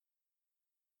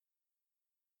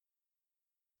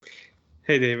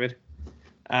Hey, David.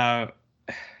 Uh,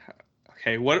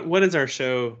 okay, what is our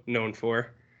show known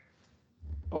for?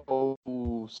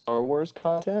 Oh, Star Wars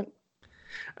content,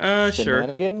 Sure.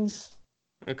 shenanigans,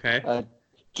 Okay. uh,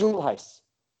 jewel heists,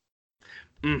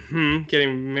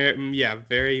 Yeah,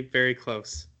 very, very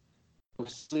close.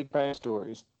 silly crime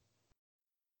stories.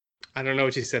 I don't know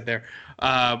what you said there,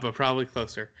 but probably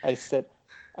closer. I said,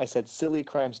 I said silly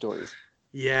crime stories.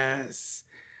 Yes.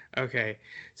 Okay.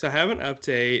 So I have an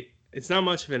update. It's not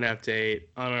much of an update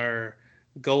on our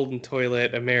Golden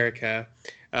Toilet America.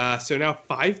 So now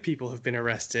 5 people have been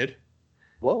arrested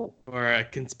Whoa, for a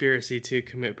conspiracy to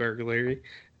commit burglary.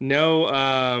 No,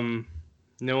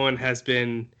 no one has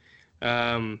been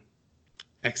um,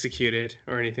 executed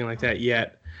or anything like that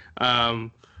yet.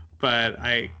 Um, but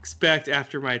I expect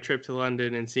after my trip to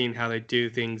London and seeing how they do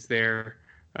things there,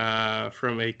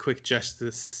 from a quick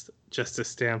justice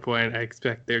standpoint, I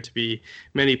expect there to be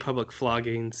many public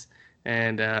floggings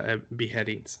and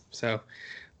beheadings. So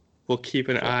we'll keep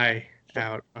an sure, eye sure.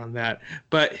 out on that.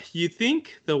 But you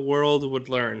think the world would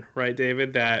learn, right,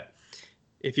 David, that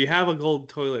if you have a gold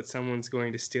toilet, someone's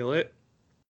going to steal it?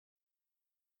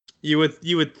 You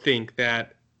would think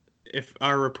that if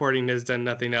our reporting has done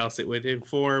nothing else, it would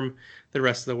inform the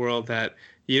rest of the world that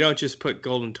you don't just put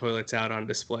golden toilets out on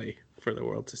display for the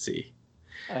world to see.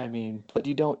 I mean, but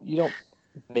you don't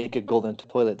make a golden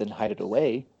toilet then hide it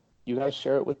away. You guys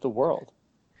share it with the world.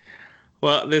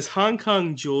 Well, this Hong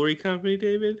Kong jewelry company,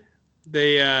 David,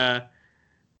 they uh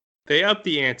they up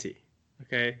the ante.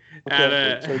 Okay, at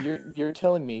Okay, so a you're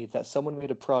telling me that someone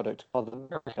made a product called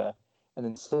America, and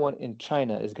then someone in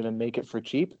China is going to make it for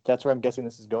cheap? That's where I'm guessing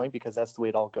this is going because that's the way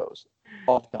it all goes,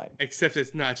 all the time. except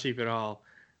it's not cheap at all.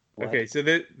 What? Okay, so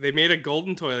they made a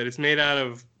golden toilet. It's made out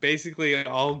of basically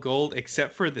all gold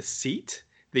except for the seat,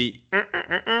 the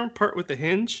part with the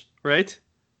hinge, right?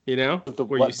 You know, The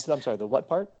where you what? I'm sorry, the what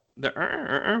part?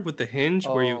 the with the hinge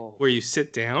where you Oh, where you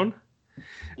sit down.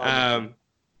 okay. Um,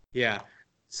 yeah.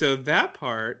 So that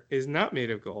part is not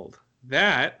made of gold.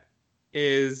 That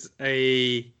is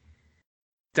a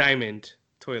diamond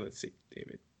toilet seat,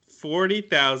 David.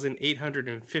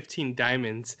 40,815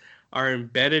 diamonds are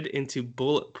embedded into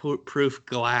bulletproof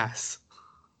glass.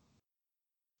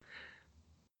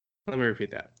 Let me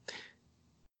repeat that.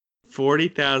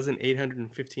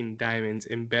 40,815 diamonds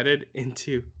embedded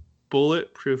into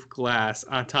bulletproof glass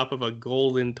on top of a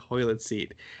golden toilet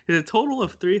seat. It's a total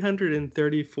of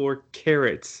 334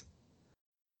 carats.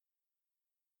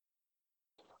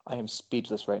 I am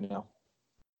speechless right now.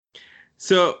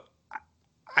 So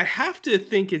I have to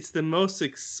think it's the most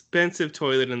expensive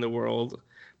toilet in the world,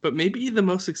 but maybe the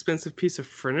most expensive piece of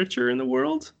furniture in the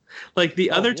world. Like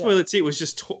the Oh other yeah. toilet seat was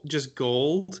just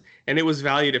gold, and it was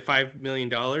valued at $5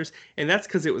 million, and that's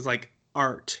because it was like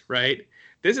art, right?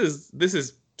 This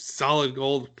is solid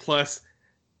gold plus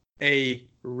a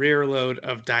rear load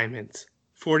of diamonds,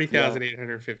 forty Yeah. thousand eight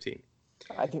hundred fifteen.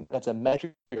 I think that's a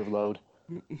measure of load.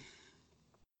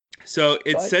 So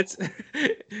it But sets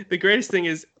the greatest thing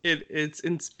is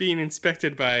it's being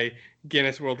inspected by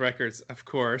Guinness World Records, of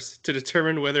course, to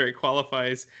determine whether it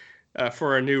qualifies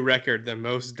for a new record, the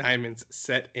most diamonds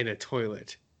set in a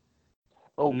toilet.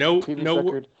 oh, No,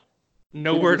 no,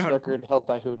 no word previous on record held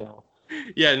by who now?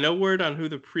 yeah, no word on who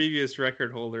the previous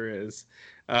record holder is.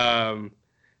 Um,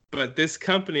 but this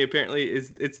company apparently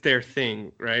it's their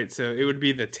thing, right? So it would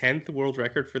be the 10th world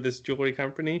record for this jewelry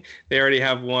company. They already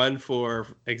have one for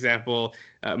example,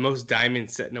 most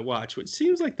diamonds set in a watch, which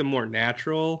seems like the more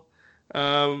natural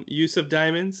use of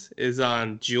diamonds is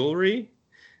on jewelry.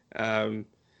 Um,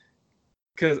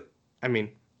 because I mean,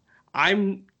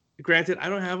 I'm granted I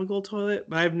don't have a gold toilet,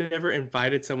 but I've never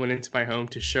invited someone into my home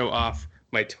to show off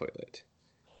my toilet.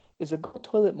 Is a gold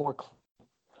toilet more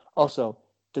also,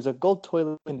 does a gold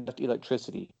toilet conduct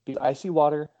electricity? Because I see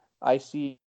water, I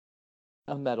see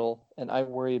a metal, and I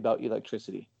worry about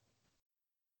electricity.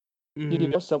 Did you Mm,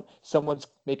 know someone's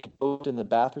making a boat in the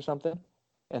bath or something,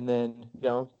 and then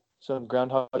some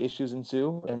groundhog issues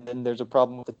ensue, and then there's a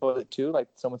problem with the toilet too, like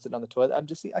someone sitting on the toilet.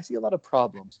 I see a lot of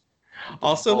problems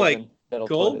with this Also, like golden metal gold,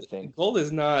 toilet thing. gold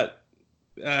is not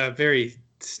very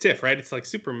stiff, right? It's like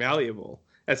super malleable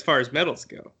as far as metals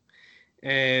go,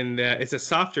 and it's a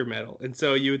softer metal. And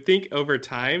so you would think over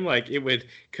time, like it would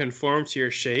conform to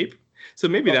your shape. So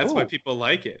maybe that's why Oh, people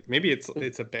like it. Maybe it's it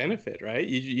it's a benefit, right?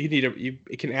 You need a you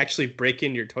it can actually break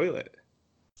in your toilet.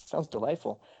 sounds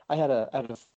delightful. I had a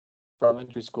from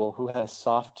elementary school who had a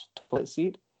soft toilet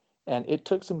seat, and it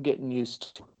took some getting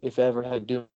used to if I ever had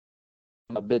to do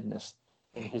a business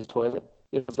in his toilet.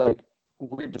 It was like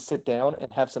weird to sit down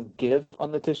and have some give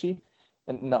on the tushy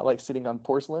and not like sitting on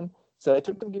porcelain. So it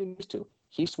took some getting used to.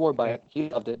 He swore by Yeah. it. He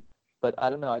loved it. But I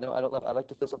don't know. I like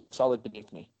to feel something solid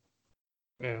beneath me.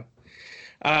 Yeah.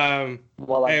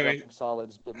 While I'm Anyway, dropping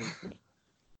solids beneath me.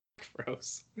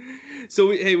 gross. So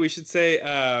we should say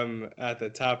at the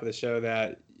top of the show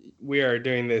that we are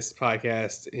doing this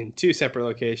podcast in two separate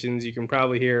locations. You can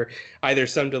probably hear either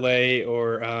some delay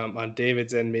or on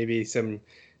David's end maybe some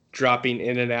dropping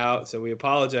in and out. So we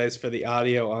apologize for the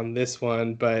audio on this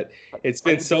one, but it's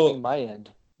Why are been you so blaming my end?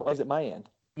 Why is it my end?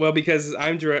 well because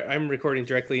I'm recording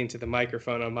directly into the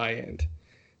microphone on my end.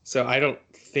 So I don't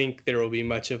think there will be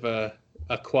much of a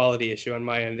quality issue on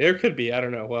my end. There could be. I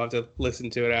don't know. We'll have to listen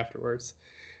to it afterwards.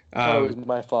 It's not always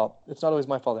my fault. It's not always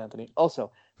my fault, Anthony.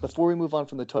 Also, before we move on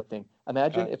from the toilet thing,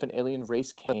 imagine if an alien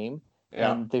race came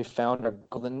and they found our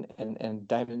golden and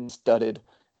diamond studded,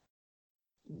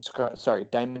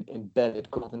 diamond embedded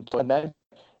golden toilet. Imagine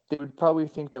they would probably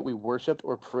think that we worshipped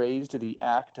or praised the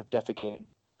act of defecating.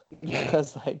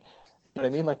 Because, like, you know what I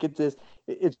mean? Like,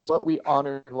 it's what we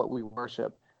honor and what we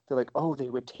worship. They're like, oh, they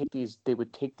would take these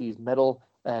metal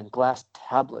and glass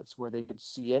tablets where they could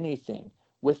see anything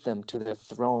with them to their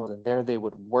thrones, and there they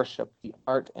would worship the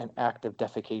art and act of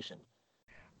defecation.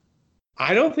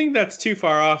 I don't think that's too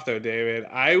far off, though, David.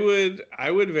 I would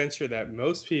venture that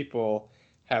most people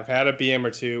have had a BM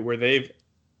or two where they've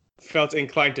felt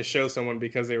inclined to show someone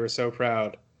because they were so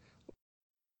proud.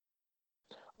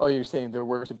 Oh, you're saying they're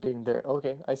worshiping their...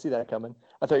 Okay, I see that coming.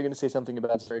 I thought you were going to say something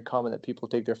about it's very common that people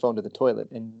take their phone to the toilet.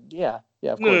 And yeah,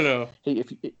 of course. No. Hey,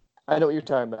 I know what you're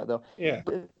talking about, though. Yeah.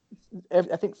 But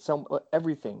I think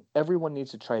everyone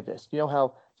needs to try this. You know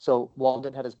how, so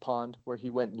Walden had his pond where he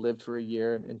went and lived for a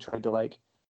year and tried to or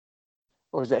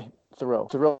was that Thoreau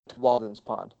to Walden's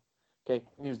pond. Okay,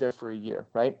 he was there for a year,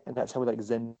 right? And that's how he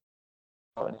zen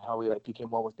and how he became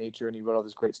one with nature, and he wrote all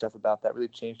this great stuff about that. Really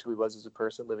changed who he was as a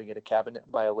person, living in a cabin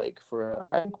by a lake.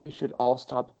 I think we should all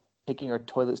stop taking our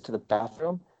toilets to the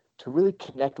bathroom to really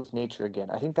connect with nature again.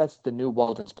 I think that's the new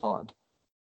Walden's pond.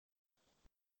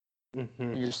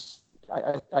 Mm-hmm.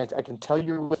 I can tell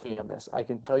you're with me on this. I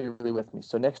can tell you're really with me.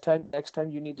 So next time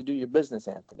you need to do your business,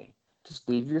 Anthony, just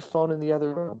leave your phone in the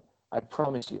other room. I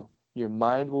promise you, your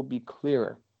mind will be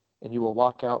clearer, and you will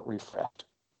walk out refreshed,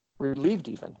 relieved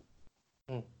even.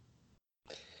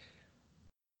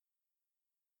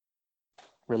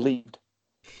 Relieved.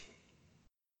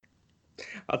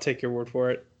 I'll take your word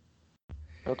for it.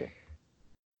 Okay.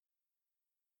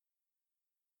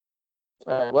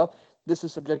 Well, this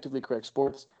is Subjectively Correct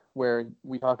Sports, where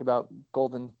we talk about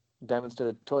golden diamonds to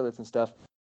the toilets and stuff.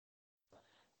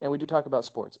 And we do talk about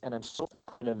sports. And I'm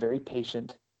a very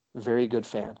patient, very good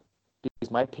fan.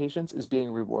 Because my patience is being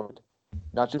rewarded.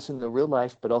 Not just in the real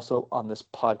life, but also on this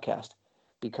podcast.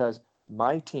 Because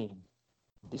my team,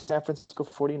 the San Francisco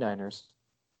 49ers,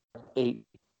 8-0.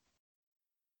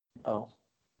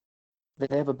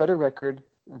 They have a better record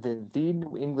than the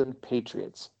New England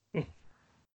Patriots.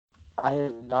 I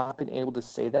have not been able to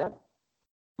say that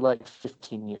for like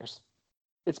 15 years.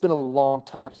 It's been a long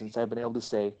time since I've been able to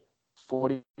say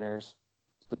 49ers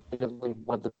legitimately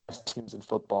one of the best teams in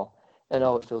football. And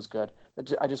it feels good.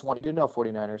 I just want you to know,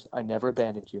 49ers, I never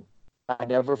abandoned you. I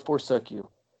never forsook you.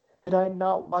 Did I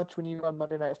not watch when you were on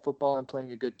Monday Night Football and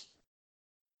playing a good team?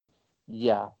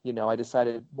 Yeah, I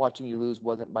decided watching you lose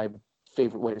wasn't my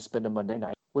favorite way to spend a Monday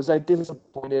night. Was I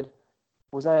disappointed?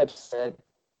 Was I upset?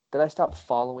 Did I stop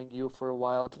following you for a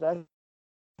while? Did I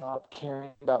stop caring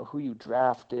about who you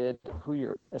drafted, who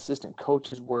your assistant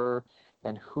coaches were,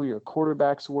 and who your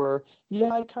quarterbacks were?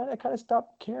 Yeah, I kind of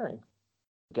stopped caring.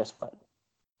 Guess what?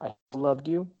 I loved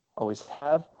you, always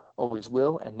have, always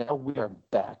will, and now we are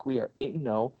back. We are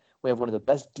 8-0. We have one of the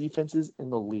best defenses in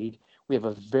the league. We have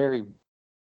a very,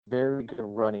 very good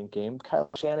running game. Kyle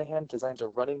Shanahan designs a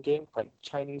running game like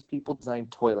Chinese people design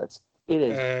toilets. It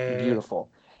is beautiful.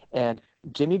 And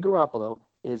Jimmy Garoppolo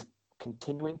is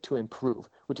continuing to improve,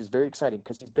 which is very exciting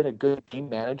because he's been a good game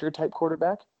manager type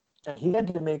quarterback. And he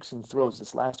had to make some throws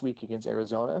this last week against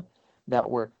Arizona that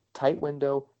were tight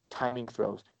window timing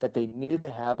throws that they needed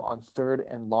to have on third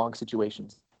and long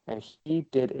situations. And he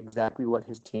did exactly what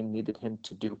his team needed him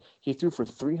to do. He threw for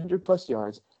 300 plus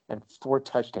yards and 4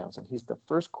 touchdowns. And he's the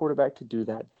first quarterback to do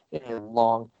that in a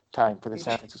long time for the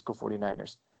San Francisco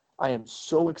 49ers. I am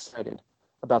so excited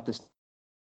about this.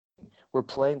 We're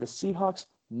playing the Seahawks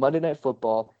Monday Night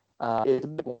Football.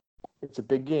 It's a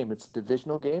big game. It's a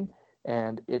divisional game.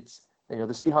 And the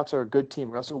Seahawks are a good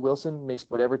team. Russell Wilson makes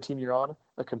whatever team you're on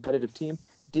a competitive team.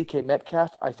 DK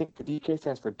Metcalf, I think the DK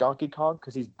stands for Donkey Kong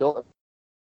because he's built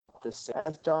the same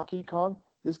as Donkey Kong.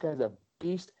 This guy's a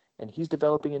beast, and he's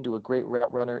developing into a great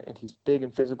route runner, and he's big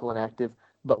and physical and active.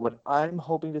 But what I'm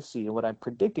hoping to see and what I'm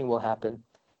predicting will happen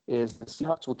is the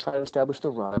Seahawks will try to establish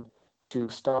the run. to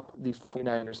stop the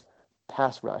 49ers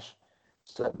pass rush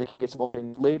so that they can get some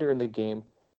opening later in the game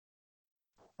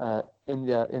in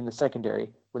the secondary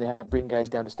when they have to bring guys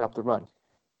down to stop the run.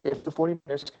 If the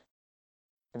 49ers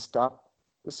can stop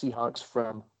the Seahawks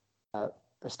from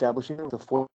establishing, the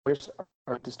 49ers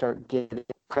are to start getting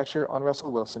pressure on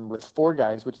Russell Wilson with four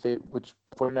guys, which the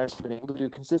 49ers have been able to do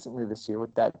consistently this year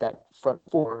with that front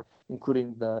four,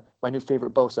 including my new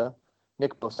favorite Bosa,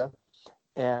 Nick Bosa,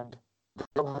 and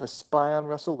they'll have a spy on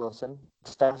Russell Wilson,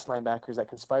 fast linebackers that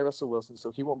can spy Russell Wilson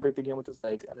so he won't break the game with his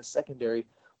legs, and the secondary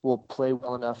will play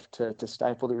well enough to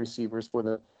stifle the receivers for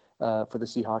the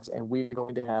Seahawks, and we're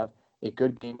going to have a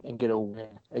good game and get a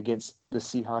win against the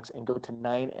Seahawks and go to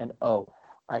 9-0.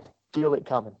 I feel it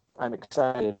coming. I'm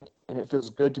excited, and it feels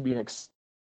good to be an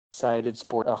excited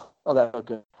sport. Oh, that felt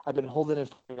good. I've been holding in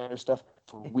 49er stuff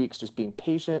for weeks, just being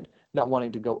patient, not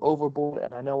wanting to go overboard,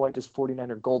 and I know I just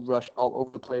 49er gold rush all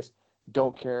over the place.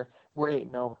 Don't care. We're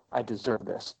 8-0. I deserve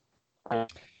this. I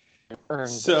earned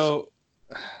this.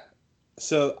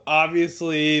 So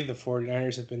obviously the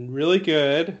 49ers have been really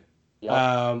good. Yep.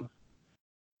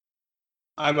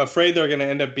 I'm afraid they're going to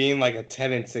end up being like a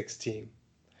 10-6 team.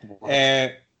 What?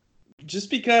 And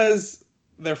just because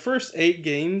their first 8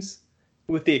 games,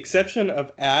 with the exception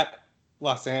of at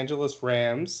Los Angeles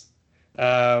Rams,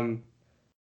 they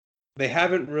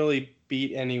haven't really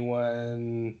beat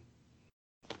anyone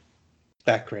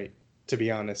that great, to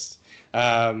be honest.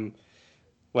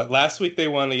 Last week they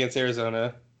won against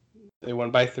Arizona. They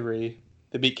won by 3.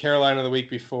 They beat Carolina the week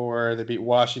before. They beat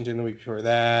Washington the week before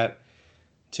that.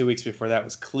 2 weeks before that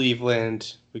was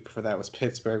Cleveland. Week before that was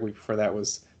Pittsburgh. Week before that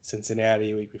was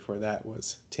Cincinnati. Week before that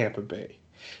was Tampa Bay.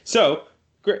 So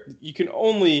you can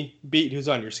only beat who's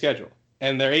on your schedule.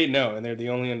 And they're 8-0, and they're the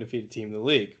only undefeated team in the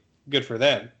league. Good for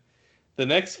them. The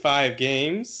next 5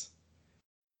 games,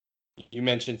 you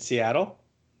mentioned Seattle.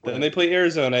 Then they play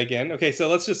Arizona again. Okay, so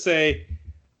let's just say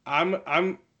I'm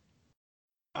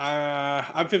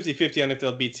 50-50 on if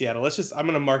they'll beat Seattle. I'm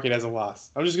going to mark it as a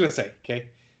loss. I'm just going to say, okay?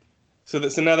 So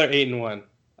that's another 8-1.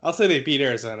 I'll say they beat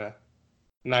Arizona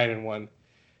 9-1.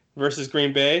 Versus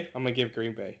Green Bay, I'm going to give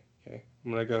Green Bay. Okay,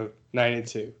 I'm going to go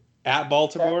 9-2. At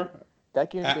Baltimore.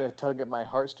 That game's going to tug at my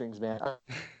heartstrings, man. I'm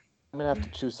going to have to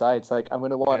choose sides. Like, I'm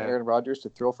going to want Aaron Rodgers to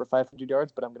throw for 500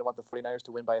 yards, but I'm going to want the 49ers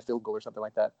to win by a field goal or something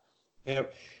like that.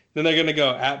 Yep. Then they're going to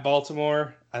go at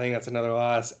Baltimore. I think that's another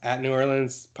loss. At New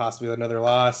Orleans, possibly another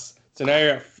loss. So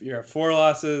now you're at 4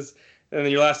 losses. And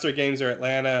then your last 3 games are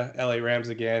Atlanta, LA Rams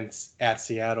against at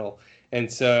Seattle.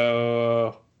 And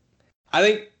so I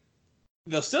think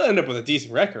they'll still end up with a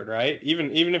decent record, right? Even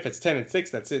if it's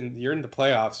 10-6, you're in the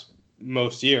playoffs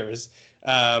most years.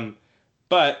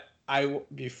 But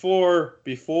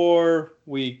before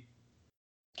we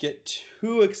get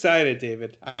too excited,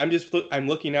 David, I'm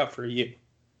looking out for you.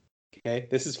 Okay,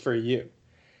 this is for you.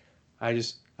 I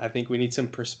think we need some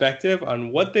perspective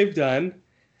on what they've done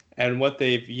and what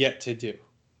they've yet to do.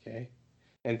 Okay,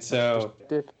 and so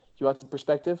you want the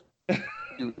perspective?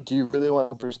 Do you really want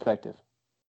the perspective?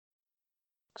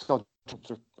 So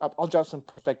I'll drop some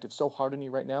perspective so hard on you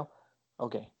right now.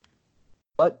 Okay,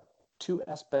 what 2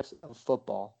 aspects of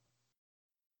football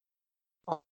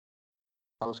are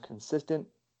most consistent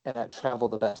and that travel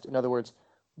the best? In other words,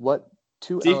 what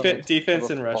 2 elements defense of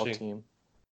a and football rushing team?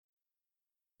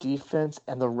 Defense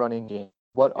and the running game.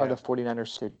 What are the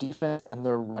 49ers? Their defense and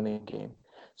their running game.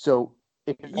 So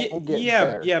it can only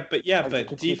get better.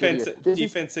 But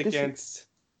defense against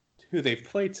who they've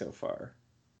played so far,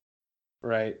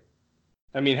 right?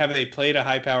 I mean, have they played a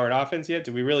high-powered offense yet?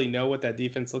 Do we really know what that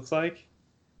defense looks like?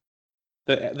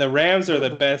 The Rams are the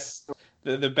best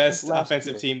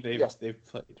offensive team they've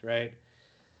played, right?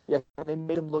 Yeah, they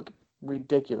made them look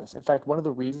ridiculous. In fact, one of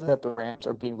the reasons that the Rams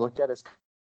are being looked at as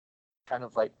kind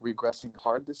of like regressing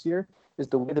hard this year is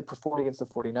the way they performed against the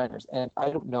 49ers. And I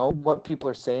don't know what people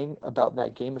are saying about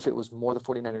that game, if it was more the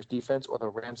 49ers defense or the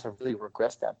Rams have really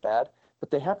regressed that bad,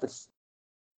 but they have the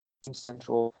same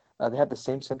central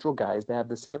guys. They have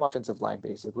the same offensive line,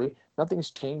 basically.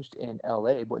 Nothing's changed in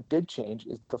LA. What did change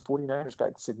is the 49ers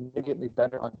got significantly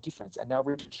better on defense. And now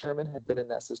Richard Sherman had been in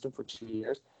that system for 2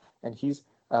 years, and he's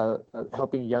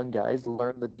helping young guys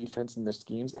learn the defense and the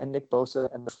schemes. And Nick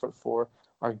Bosa and the front 4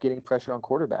 are getting pressure on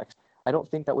quarterbacks. I don't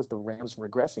think that was the Rams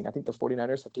regressing. I think the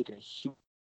 49ers have taken a huge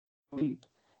leap.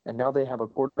 And now they have a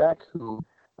quarterback who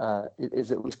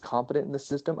is at least competent in the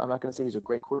system. I'm not going to say he's a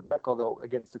great quarterback, although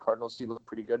against the Cardinals he looked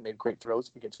pretty good, made great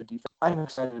throws against the defense. I'm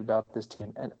excited about this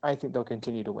team, and I think they'll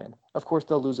continue to win. Of course,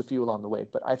 they'll lose a few along the way,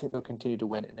 but I think they'll continue to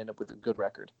win and end up with a good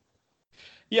record.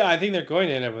 Yeah, I think they're going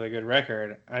to end up with a good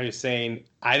record. I'm just saying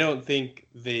I don't think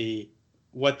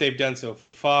what they've done so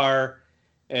far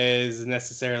is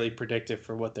necessarily predictive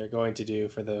for what they're going to do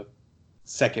for the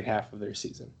second half of their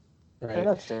season, And right?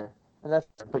 that's fair.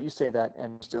 But you say that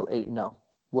and still 8-0.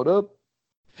 What up?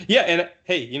 Yeah, and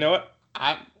hey, you know what?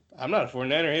 I'm not a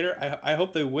 49er hater. I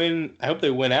hope they win. I hope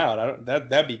they win out.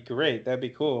 That'd be great. That'd be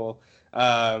cool.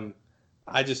 Um,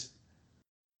 I just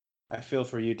I feel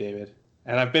for you, David.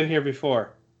 And I've been here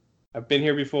before. I've been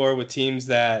here before with teams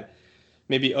that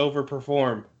maybe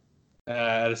overperform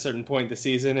at a certain point in the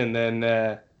season, and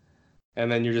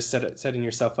then you're just setting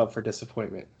yourself up for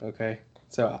disappointment. Okay,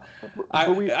 so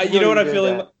But we you know what already I'm did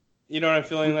feeling. that. You know what I'm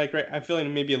feeling like, right? I'm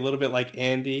feeling maybe a little bit like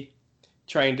Andy,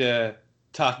 trying to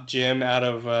talk Jim out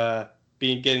of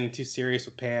being getting too serious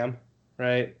with Pam,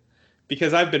 right?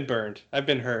 Because I've been burned, I've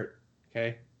been hurt,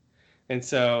 okay, and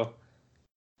so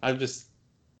I'm just,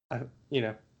 I, you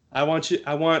know, I want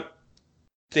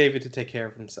David to take care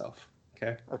of himself,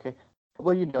 okay? Okay.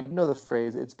 Well, you know the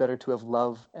phrase, it's better to have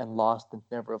loved and lost than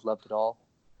never have loved at all.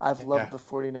 I've Yeah, loved the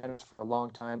 49ers for a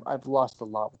long time. I've lost a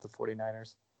lot with the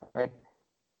 49ers, right?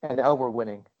 And now we're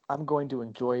winning. I'm going to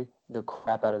enjoy the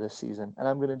crap out of this season, and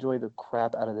I'm going to enjoy the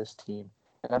crap out of this team.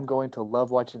 And I'm going to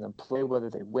love watching them play, whether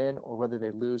they win or whether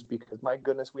they lose, because my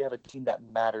goodness, we have a team that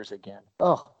matters again.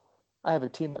 Oh, I have a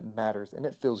team that matters, and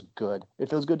it feels good. It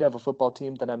feels good to have a football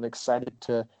team that I'm excited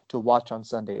to watch on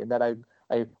Sunday, and that I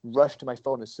rush to my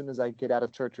phone as soon as I get out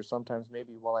of church, or sometimes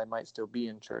maybe while I might still be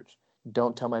in church.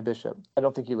 Don't tell my bishop. I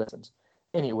don't think he listens.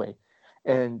 Anyway,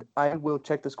 and I will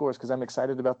check the scores because I'm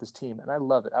excited about this team, and I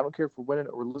love it. I don't care if we're winning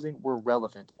or we're losing. We're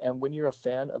relevant, and when you're a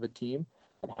fan of a team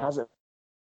that hasn't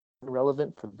been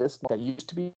relevant for this that used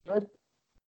to be good,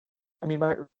 I mean,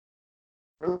 my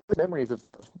early memories of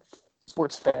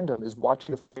sports fandom is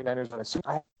watching the 49ers on a Super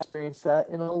Bowl. I experienced that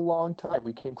in a long time.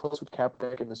 We came close with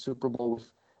Kaepernick in the Super Bowl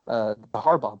with the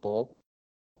Harbaugh Bowl,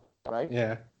 right?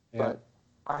 yeah, yeah. But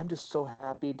I'm just so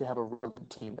happy to have a relevant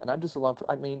team. And I'm just along for,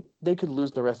 I mean, they could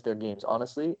lose the rest of their games,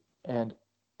 honestly. And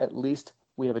at least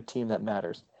we have a team that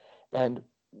matters. And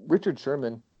Richard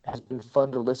Sherman has been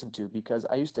fun to listen to because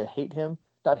I used to hate him.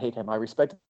 Not hate him. I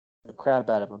respected the crap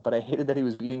out of him, but I hated that he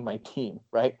was beating my team,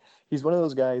 right? He's one of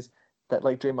those guys that,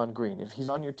 like Draymond Green, if he's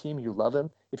on your team, you love him.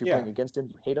 If you're Yeah. playing against him,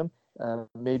 you hate him.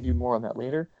 Maybe more on that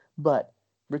later. But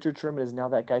Richard Sherman is now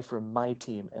that guy for my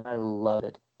team, and I love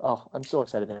it. Oh, I'm so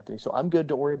excited, Anthony. So I'm good.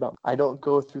 Don't worry about me. I don't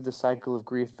go through the cycle of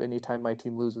grief anytime my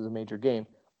team loses a major game.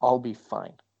 I'll be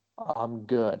fine. I'm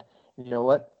good. And you know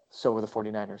what? So are the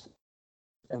 49ers.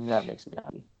 And that makes me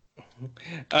happy.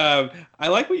 I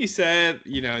like what you said,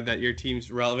 you know, that your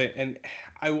team's relevant. And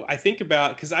I think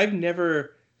about, because I've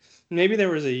never, maybe there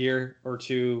was a year or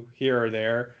two here or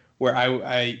there where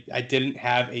I didn't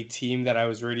have a team that I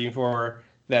was rooting for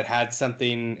that had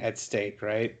something at stake,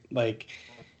 right? Like,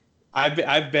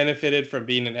 I've benefited from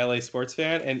being an LA sports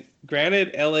fan, and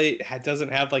granted, doesn't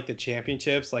have like the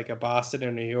championships like a Boston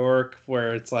or New York,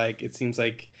 where it's like it seems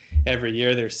like every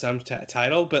year there's some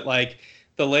title, but like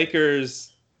the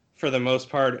Lakers, for the most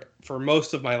part, for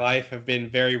most of my life, have been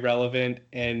very relevant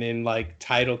and in like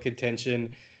title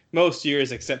contention most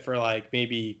years, except for like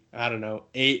maybe I don't know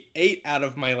eight out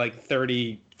of my like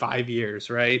 35 years,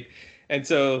 right? And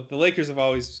so the Lakers have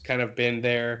always kind of been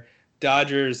there.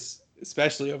 Dodgers,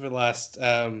 especially over the last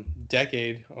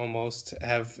decade, almost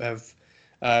have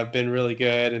been really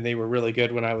good, and they were really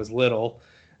good when I was little.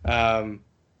 Um,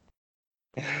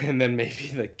 and then maybe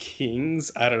the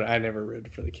Kings. I don't know. I never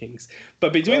rooted for the Kings,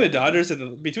 but between the Dodgers and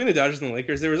the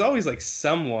Lakers, there was always like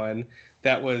someone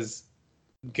that was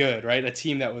good, right? A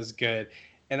team that was good,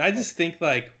 and I just think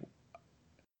like,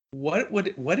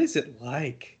 what is it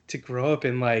like to grow up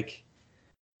in like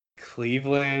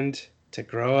Cleveland, to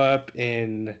grow up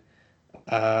in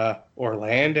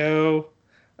Orlando.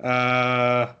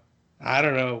 Uh, I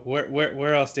don't know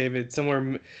where else, David.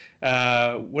 Somewhere.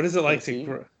 What is it like to Tennessee.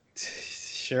 grow?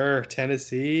 Sure,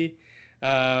 Tennessee.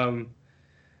 Um,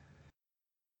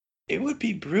 it would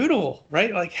be brutal,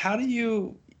 right? Like, how do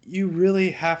you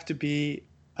really have to be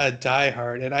a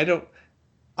diehard? And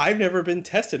I've never been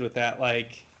tested with that.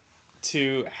 Like,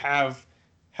 to have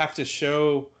to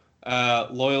show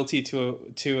loyalty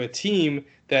to a team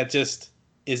that just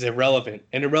is irrelevant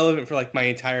for like my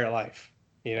entire life.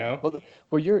 You know?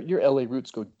 Well, your LA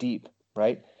roots go deep,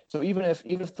 right? So even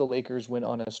if the Lakers went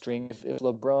on a string, if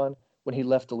LeBron when he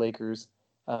left the Lakers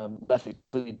left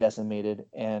completely decimated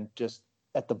and just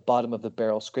at the bottom of the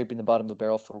barrel, scraping the bottom of the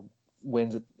barrel for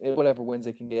wins, whatever wins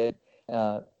they can get,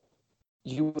 uh,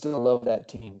 you would still love that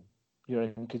team. You know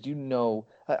what I mean?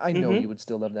 Because I know you Mm-hmm. would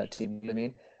still love that team. You know what I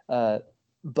mean? Uh,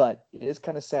 but it is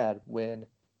kind of sad when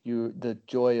the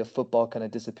joy of football kind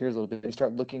of disappears a little bit. You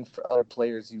start looking for other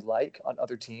players you like on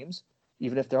other teams,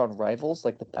 even if they're on rivals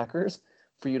like the Packers,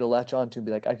 for you to latch on to and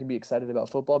be like, I can be excited about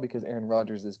football because Aaron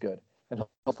Rodgers is good, and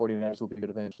the 49ers will be good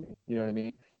eventually. You know what I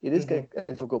mean? It is Mhm. a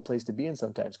difficult place to be in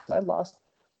sometimes, because I lost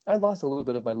a little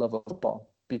bit of my love of football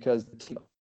because the team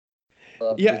I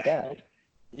loved was Yeah, bad.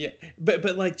 yeah,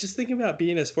 but like just thinking about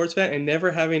being a sports fan and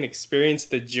never having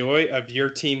experienced the joy of your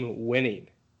team winning,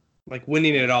 like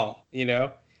winning Yeah. it all,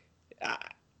 Ah,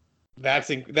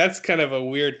 that's kind of a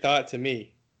weird thought to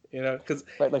me, because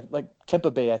Right, like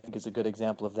Tampa Bay, I think is a good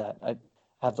example of that. I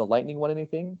have the Lightning won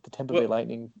anything? The Tampa Bay what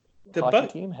Lightning the hockey Buck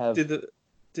team have.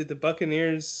 did the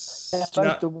Buccaneers That's right,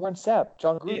 not? the Warren Sapp,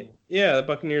 John Yeah, Gruden. yeah, the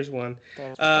Buccaneers won.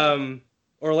 That's right. Um,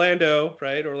 Orlando,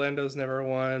 right? Orlando's never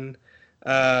won.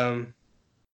 Um,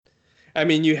 I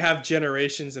mean, you have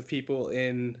generations of people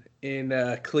in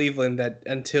Cleveland that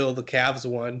until the Cavs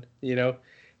won,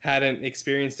 hadn't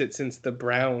experienced it since the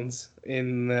Browns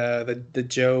in the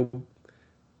Joe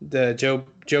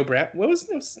Brown. What was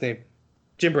his name?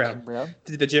 Jim Brown. Jim Brown.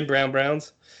 The Jim Brown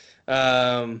Browns.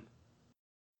 Um,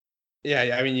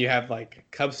 yeah, I mean, you have like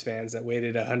Cubs fans that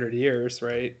waited 100 years,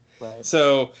 right? Right.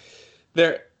 So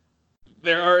there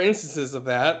there are instances of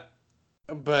that,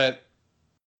 but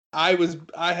I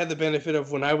had the benefit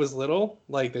of when I was little,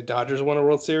 like the Dodgers won a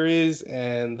World Series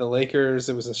and the Lakers,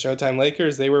 it was the Showtime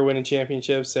Lakers, they were winning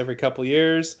championships every couple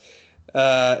years.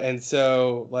 And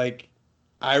so like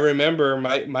I remember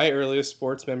my earliest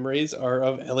sports memories are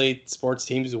of LA sports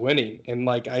teams winning and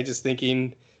like I just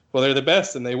thinking, well, they're the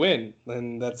best and they win,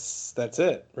 and that's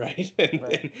it, right? and, Right.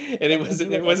 and and it And wasn't you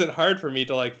it had wasn't hard for me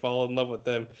to like fall in love with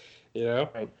them, you know?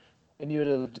 right. And you had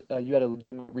a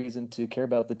legitimate reason to care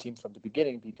about the team from the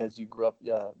beginning because you grew up,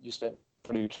 you spent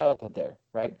part of your childhood there,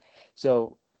 right?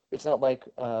 So it's not like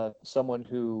someone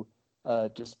who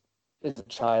just is a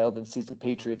child and sees the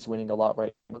Patriots winning a lot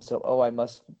right now. So, oh, I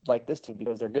must like this team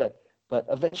because they're good. But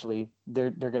eventually,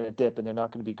 they're going to dip and they're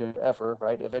not going to be good forever,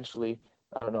 right? Eventually,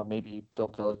 I don't know, maybe Bill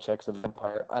Belichick's a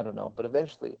vampire, I don't know, but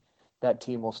eventually, that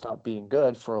team will stop being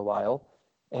good for a while,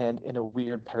 and in a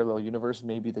weird parallel universe,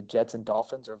 maybe the Jets and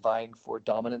Dolphins are vying for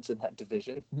dominance in that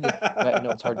division. Right? I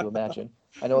know it's hard to imagine.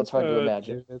 I know it's hard to Oh,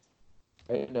 imagine. David.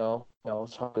 Right? No,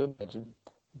 it's hard to imagine.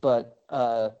 But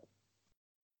I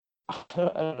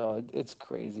don't know. It's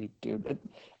crazy, dude.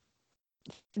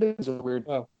 It is a weird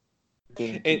Well,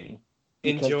 thing to en- me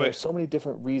because enjoy there are it. so many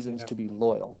different reasons Yeah. to be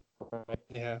loyal. Right?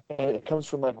 Yeah. And it comes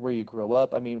from like where you grow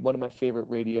up. I mean, one of my favorite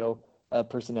radio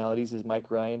personalities is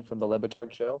Mike Ryan from the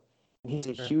Lebatard Show. And he's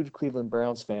a Sure. huge Cleveland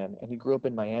Browns fan, and he grew up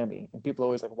in Miami. And people are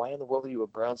always like, "Why in the world are you a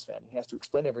Browns fan?" He has to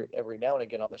explain every now and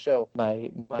again on the show. My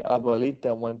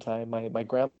abuelita one time, my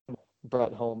grandma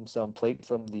brought home some plate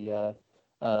from the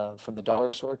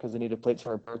dollar store because they needed plates for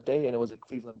her birthday, and it was a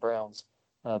Cleveland Browns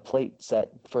plate set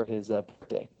for his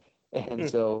birthday. And Hmm.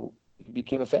 so he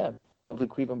became a fan of the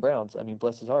Cleveland Browns. I mean,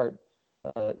 bless his heart.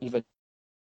 Even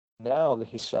now that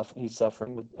he's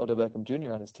suffering with Odell Beckham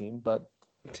Jr. on his team, but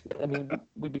I mean,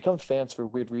 we become fans for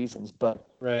weird reasons. But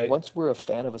Right. once we're a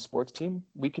fan of a sports team,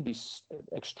 we can be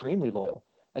extremely loyal.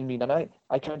 I mean, and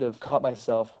I kind of caught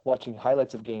myself watching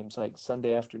highlights of games like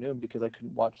Sunday afternoon because I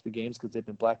couldn't watch the games because they've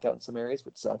been blacked out in some areas,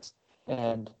 which sucks.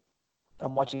 And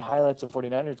I'm watching highlights of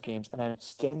 49ers games and I'm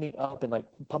standing up and like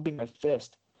pumping my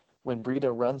fist when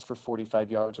Breida runs for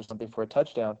 45 yards or something for a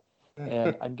touchdown.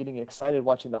 And I'm getting excited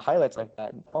watching the highlights like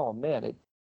that. And oh man,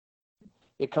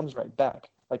 it comes right back.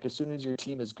 Like as soon as your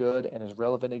team is good and is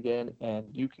relevant again, and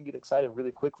you can get excited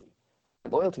really quickly.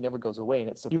 Loyalty never goes away, and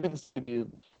it's so humans to be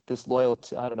this loyal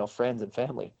to, I don't know, friends and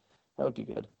family. That would be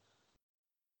good.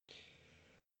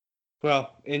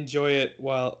 Well, enjoy it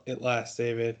while it lasts,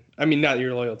 David. I mean, not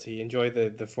your loyalty. Enjoy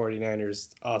the 49ers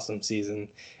awesome season.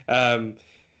 Um,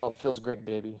 Oh, it feels great,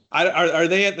 baby. are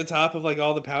they at the top of like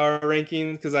all the power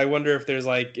rankings? Because I wonder if there's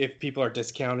like if people are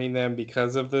discounting them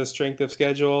because of the strength of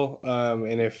schedule,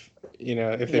 and if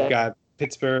if they've Yeah, got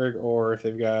Pittsburgh or if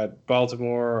they've got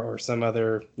Baltimore or some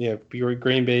other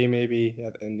Green Bay maybe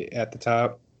at the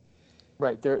top.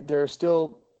 right. They're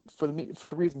still for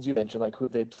reasons you mentioned, like who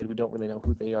they played. We don't really know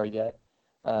who they are yet.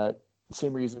 Uh,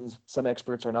 Same reasons some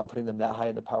experts are not putting them that high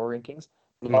in the power rankings.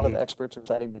 A lot of Hmm. experts are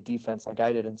citing the defense like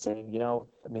I did and saying,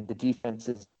 I mean, the defense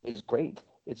is great.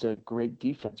 It's a great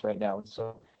defense right now. And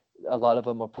so a lot of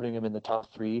them are putting them in the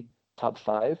top three, top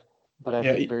five, but I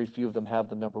Yeah, think very few of them have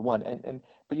them number one.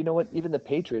 But you know what? Even the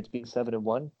Patriots being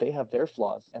 7-1, they have their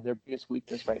flaws, and their biggest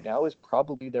weakness right now is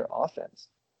probably their offense.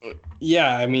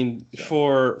 yeah. I mean,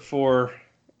 So for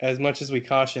as much as we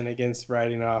caution against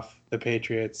writing off the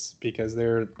Patriots because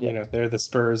they're yeah, they're the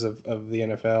Spurs of the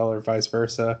NFL or vice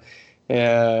versa.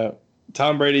 Uh,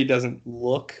 Tom Brady doesn't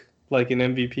look like an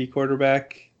MVP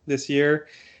quarterback this year,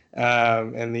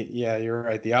 and yeah, you're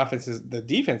right. The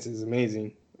defense is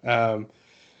amazing. Um,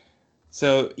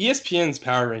 So ESPN's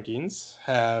power rankings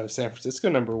have San Francisco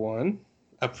number 1,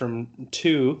 up from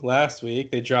 2 last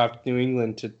week. They dropped New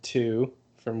England to 2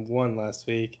 from 1 last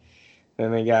week.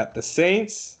 Then they got the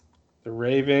Saints, the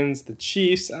Ravens, the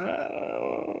Chiefs.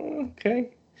 Okay.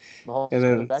 Mahomes And is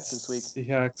then coming back this week.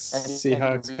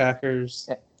 Seahawks, Packers,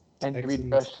 And he Texans.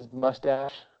 brushed his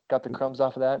mustache, got the crumbs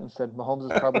off of that, and said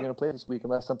Mahomes is probably going to play this week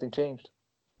unless something changed.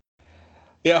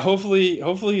 Yeah, hopefully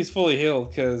he's fully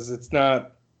healed, because it's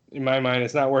not, in my mind,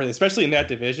 it's not worth it. Especially in that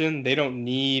division, they don't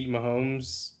need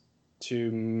Mahomes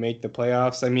to make the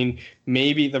playoffs. I mean,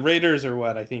 maybe the Raiders are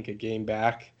I think a game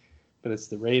back, but it's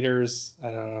the Raiders.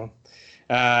 I don't know.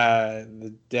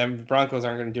 The Denver Broncos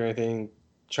aren't going to do anything.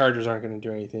 Chargers aren't going to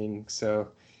do anything. So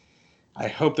I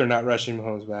hope they're not rushing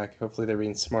Mahomes back. Hopefully they're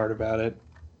being smart about it.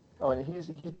 Oh, and he's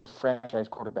a franchise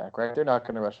quarterback, right? They're not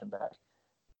going to rush him back.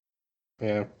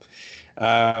 Yeah.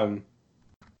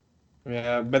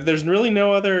 Yeah, but there's really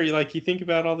no other, like, you think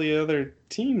about all the other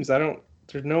teams,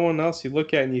 there's no one else you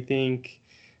look at and you think,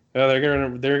 oh,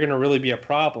 they're gonna really be a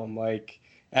problem. Like,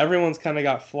 everyone's kind of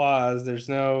got flaws. I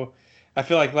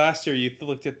feel like last year you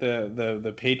looked at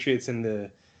the Patriots you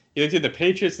looked at the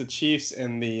Patriots, the Chiefs,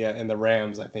 and the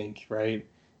Rams, I think, right?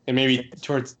 And maybe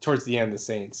towards the end the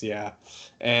Saints, yeah.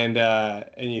 And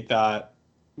you thought,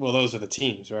 well, those are the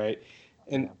teams, right?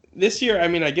 And this year, I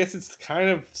mean, I guess it's kind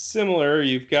of similar.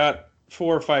 You've got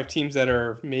 4 or 5 teams that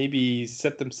are maybe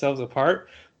set themselves apart,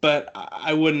 but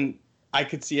I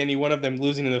could see any one of them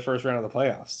losing in the first round of the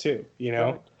playoffs too, you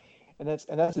know? Right. And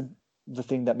that's the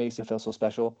thing that makes it feel so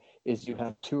special is you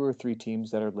have 2 or 3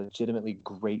 teams that are legitimately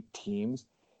great teams,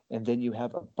 and then you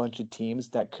have a bunch of teams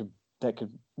that could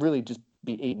really just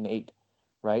be 8-8,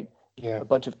 right? Yeah. A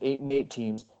bunch of 8-8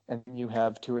 teams, and then you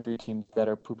have 2 or 3 teams that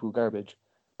are poo-poo garbage,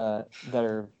 that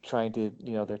are trying to,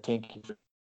 they're tanking,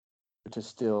 to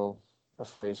steal a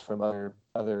phrase from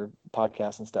other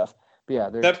podcasts and stuff. But yeah,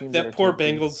 there are teams that poor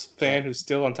Bengals fan who's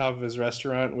still on top of his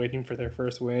restaurant waiting for their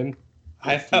first win.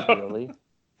 I thought, really?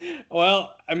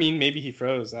 Well, I mean, maybe he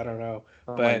froze. I don't know,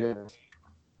 Oh my goodness.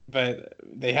 but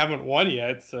they haven't won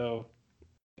yet. So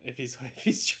if he's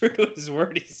true to his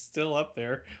word, he's still up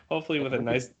there. Hopefully with a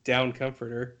nice down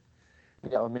comforter.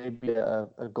 Yeah, or maybe a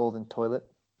golden toilet.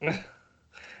 Yeah,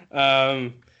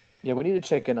 we need to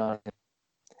check in on him.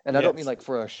 And I don't mean like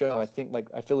for our show. I think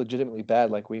I feel legitimately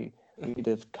bad. Like we need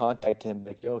to contact him.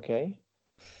 Like, you okay?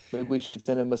 Maybe we should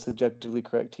send him a subjectively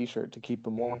correct T-shirt to keep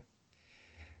him warm.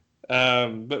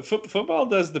 But football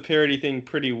does the parody thing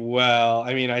pretty well.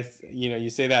 I mean,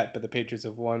 you say that, but the Patriots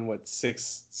have won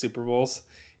 6 Super Bowls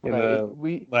in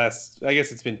the last. I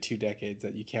guess it's been 2 decades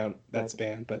that you count that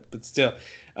span, but still,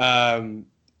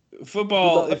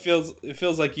 football it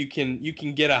feels like you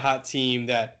can get a hot team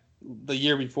that the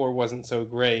year before wasn't so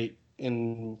great,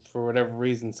 and for whatever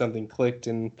reason something clicked,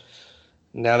 and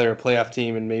now they're a playoff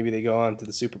team, and maybe they go on to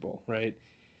the Super Bowl, right?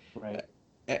 Right.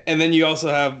 And then you also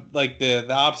have like the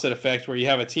opposite effect where you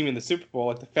have a team in the Super Bowl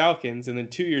like the Falcons, and then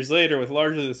 2 years later with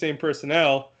largely the same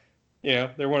personnel,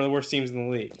 they're one of the worst teams in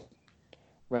the league.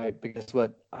 Right, but guess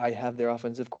what? I have their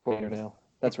offensive coordinator now.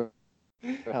 That's right.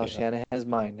 Kyle Shanahan is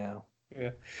mine now.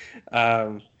 Yeah.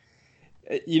 A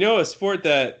sport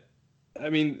that, I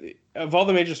mean, of all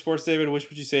the major sports, David, which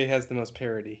would you say has the most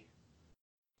parody?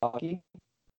 Hockey?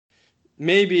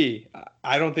 Maybe.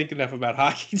 I don't think enough about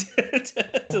hockey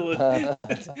to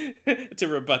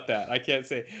rebut that. I can't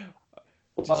say.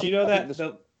 Did you know that?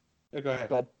 Go ahead.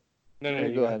 Go ahead.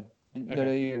 No, go ahead. Okay.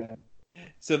 No, you go ahead.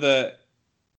 So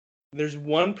there's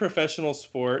one professional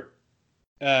sport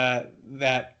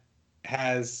that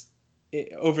has,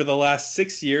 over the last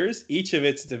 6 years, each of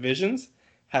its divisions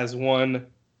has won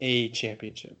a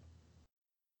championship.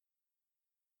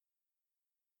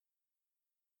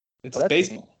 It's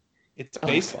baseball. It's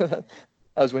baseball.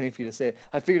 I was waiting for you to say it.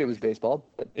 I figured it was baseball.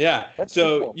 But yeah.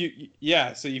 So cool.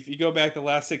 So if you go back the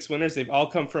last 6 winners, they've all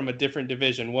come from a different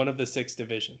division, one of the 6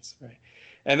 divisions, right?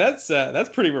 And that's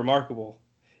pretty remarkable.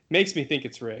 Makes me think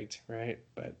it's rigged, right?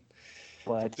 But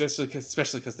especially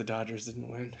because the Dodgers didn't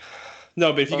win.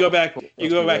 No, but if you go back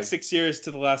 6 years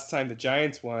to the last time the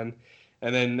Giants won,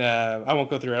 and then I won't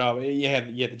go through it all. But you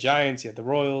had the Giants, you had the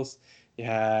Royals, you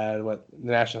had the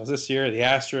Nationals this year, the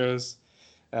Astros,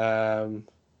 the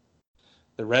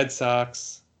Red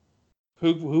Sox.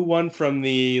 Who won from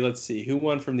the? Let's see, who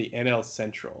won from the NL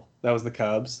Central? That was the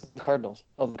Cubs. Cardinals.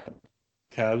 Oh,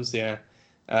 Cubs, yeah.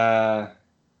 AL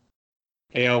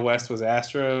West was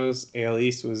Astros. AL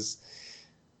East was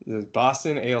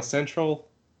Boston. AL Central,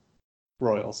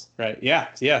 Royals. Right?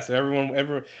 Yeah.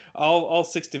 So all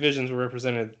 6 divisions were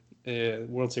represented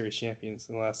World Series champions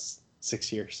in the last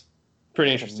 6 years.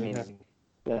 Pretty interesting.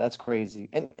 Yeah, that's crazy.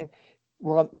 And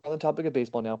we're on the topic of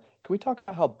baseball now. Can we talk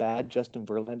about how bad Justin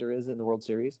Verlander is in the World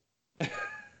Series?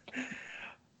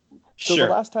 So the Sure.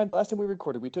 last time we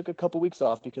recorded, we took a couple weeks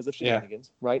off because of Yeah.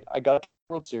 shenanigans, right? I got to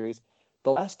the World Series.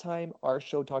 The last time our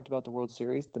show talked about the World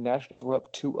Series, the Nationals were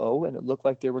up 2-0, and it looked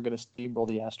like they were going to steamroll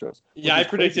the Astros, Yeah, which I is crazy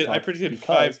predicted. I talk predicted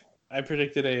because five. I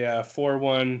predicted a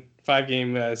 4-1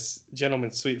 5-game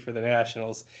gentleman's sweep for the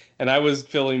Nationals, and I was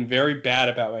feeling very bad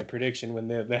about my prediction when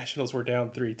the Nationals were down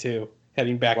 3-2,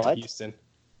 heading back to what? Houston.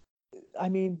 I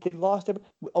mean, they lost every.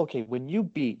 Okay, when you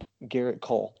beat Garrett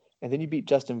Cole and then you beat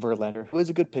Justin Verlander, who is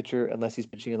a good pitcher unless he's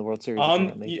pitching in the World Series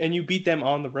apparently, And you beat them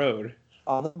on the road.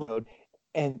 on the road,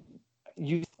 and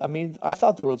I mean, I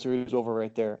thought the World Series was over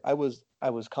right there. I was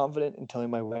confident in telling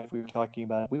my wife we were talking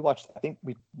about it. I think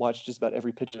we watched just about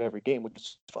every pitch of every game, which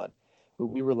was fun. But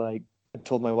we were like, I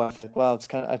told my wife, like, wow,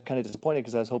 I'm kind of disappointed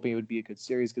because I was hoping it would be a good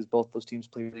series because both those teams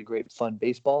play really great, fun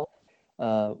baseball.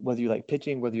 Whether you like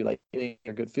pitching, whether you like hitting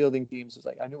or good fielding teams, it's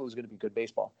like I knew it was going to be good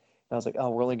baseball. And I was like, oh,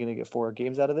 we're only going to get 4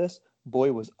 games out of this.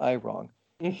 Boy, was I wrong.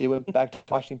 They went back to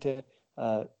Washington.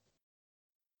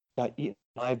 Got eaten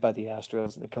alive by the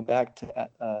Astros, and they come back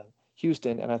to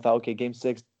Houston, and I thought, okay, Game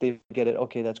 6, they get it.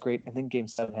 Okay, that's great. And then Game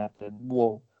 7 happened.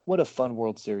 Whoa, what a fun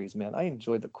World Series, man! I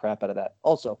enjoyed the crap out of that.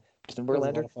 Also, Justin That was a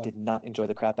lot Verlander of fun. did not enjoy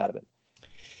the crap out of it.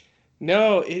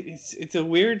 No, it's a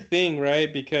weird thing,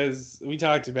 right? Because we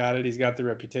talked about it. He's got the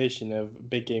reputation of a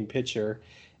big game pitcher,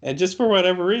 and just for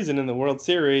whatever reason in the World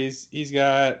Series, he's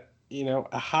got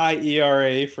a high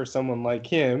ERA for someone like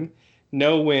him.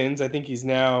 No wins. I think he's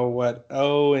now what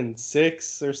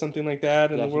 0-6 or something like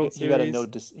that in Yeah, the World he got a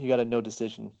Series. he got a no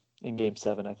decision in Game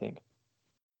 7, I think.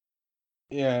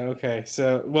 Yeah. Okay.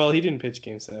 So, well, he didn't pitch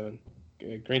Game 7.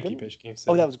 Greinke Didn't? pitched Game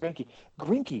Oh, that 7. was Greinke.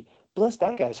 Greinke, bless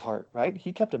that guy's heart, right?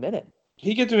 He kept him in it.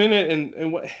 He gets him in it,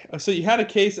 and what? So you had a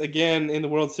case again in the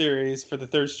World Series for the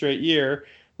third straight year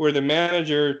where the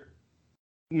manager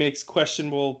makes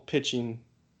questionable pitching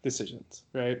decisions,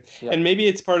 right? Yep. And maybe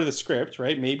it's part of the script,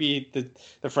 right? Maybe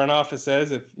the front office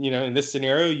says if in this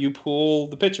scenario you pull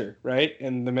the pitcher, right?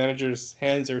 And the manager's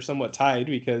hands are somewhat tied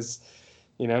because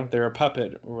they're a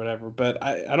puppet or whatever. But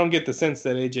I don't get the sense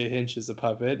that AJ Hinch is a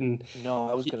puppet, and No,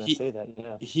 I was he gonna he say that.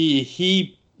 Yeah.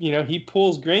 he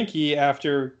pulls Greinke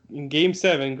after in Game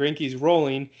 7. Greinke's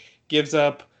rolling, gives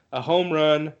up a home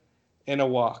run and a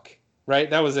walk. Right,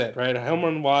 that was it. Right, a home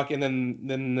run, walk, and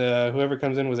then whoever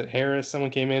comes in, was it Harris?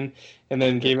 Someone came in and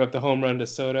then gave up the home run to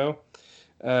Soto.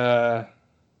 Uh,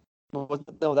 No,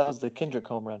 that was the Kendrick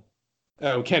home run.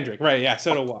 oh, Kendrick. Right, yeah.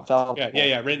 Soto walked. Foul Yeah,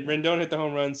 yeah, ball. yeah. Rendon hit the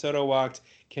home run. Soto walked.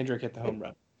 Kendrick hit the home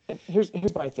run. And here's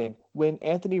my thing. When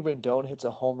Anthony Rendon hits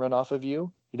a home run off of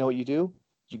you, you know what you do?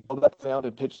 You go back down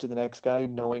and pitch to the next guy,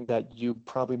 knowing that you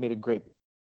probably made a great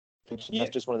pitch, and Yeah,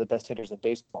 that's just one of the best hitters in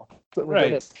baseball. But Rendon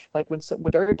right. is like when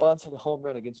Barry Bonds hit a home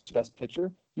run against your best pitcher,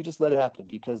 you just let it happen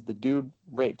because the dude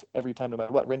raked every time, no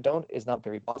matter what. Rendon is not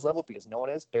Barry Bonds level because no one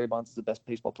is. Barry Bonds is the best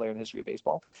baseball player in the history of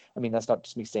baseball. I mean, that's not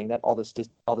just me saying that. All the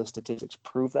statistics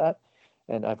prove that,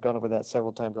 and I've gone over that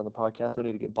several times on the podcast. I don't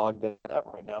need to get bogged down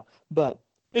right now, but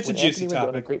It's a when juicy Anthony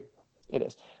Rendon, topic. it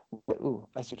is. Ooh,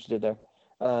 I see what you did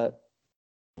there.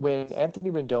 When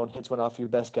Anthony Rendon hits one off your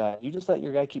best guy, you just let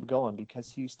your guy keep going because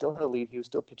he still had a lead. He was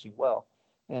still pitching well,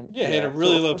 and Yeah, he had a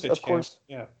really low pitch of count. course,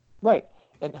 Yeah. right.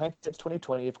 And hindsight's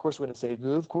 2020. Of course, we're going to say,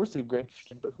 of course, they've great,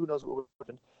 but who knows what would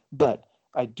happen. But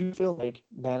I do feel like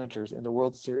managers in the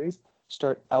World Series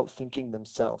start outthinking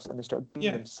themselves, and they start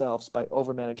beating Yeah. themselves by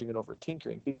over managing and over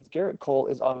tinkering. Because Garrett Cole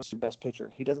is obviously the best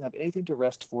pitcher. He doesn't have anything to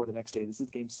rest for the next day. This is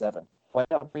Game 7. Why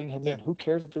not bring him Yeah. in? Who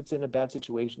cares if it's in a bad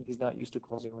situation? He's not used to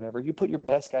closing or whatever. You put your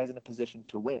best guys in a position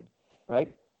to win,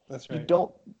 right? That's You right.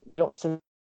 don't send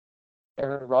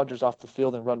Aaron Rodgers off the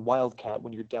field and run wildcat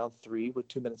when you're down 3 with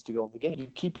 2 minutes to go in the game. You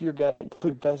keep your guy, put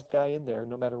your best guy in there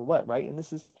no matter what, right? And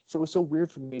so it was so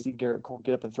weird for me to see Garrett Cole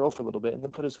get up and throw for a little bit and then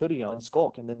put his hoodie on and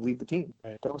skulk and then leave the team.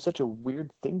 Right. That was such a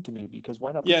weird thing to me because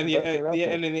why not put Yeah, your best player out there?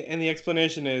 and the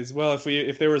explanation is, well,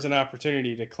 if there was an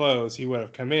opportunity to close, he would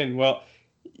have come in. Well,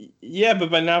 yeah,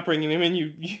 but by not bringing him in,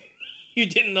 you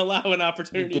didn't allow an You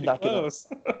opportunity did to not give him. close.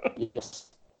 Yes.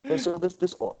 So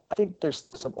I think there's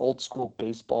some old school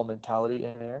baseball mentality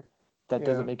in there that Yeah.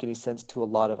 doesn't make any sense to a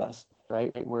lot of us,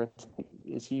 right? Where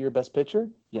is he your best pitcher?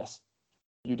 Yes.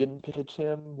 You didn't pitch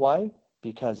him. Why?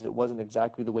 Because it wasn't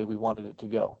exactly the way we wanted it to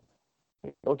go.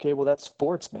 Okay, well that's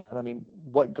sports, man. I mean,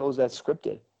 what goes as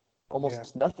scripted?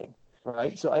 Almost nothing,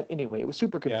 right? So anyway, it was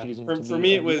super Yeah. confusing For to for me,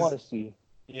 me, it and you want was to see.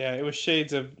 yeah, it was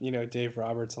shades of Dave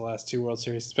Roberts the last 2 World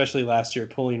Series, especially last year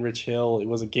pulling Rich Hill. It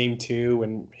was a Game 2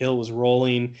 when Hill was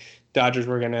rolling. Dodgers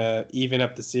were gonna even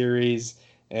up the series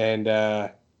and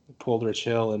pulled Rich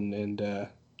Hill and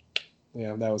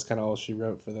that was kind of all she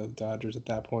wrote for the Dodgers at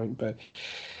that point. But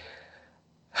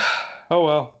oh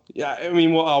well, yeah. I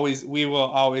mean, we will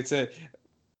always.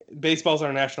 Baseball's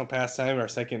our national pastime. Our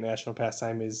second national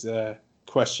pastime is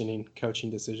questioning coaching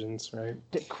decisions, right?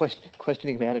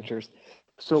 Questioning managers.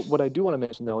 So what I do want to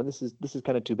mention though, and this is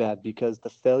kind of too bad because the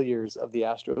failures of the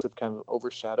Astros have kind of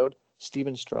overshadowed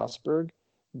Steven Strasburg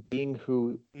being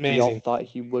who we all Amazing. thought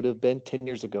he would have been 10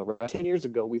 years ago. Right? 10 years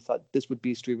ago, we thought this would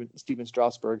be Steven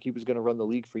Strasburg. He was going to run the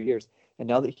league for years. And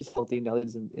now that he's healthy, now that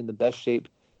he's in the best shape,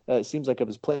 it seems like of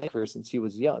his playing career since he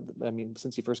was young. I mean,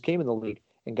 since he first came in the league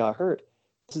and got hurt,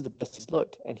 this is the best he's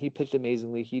looked. And he pitched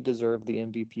amazingly. He deserved the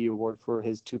MVP award for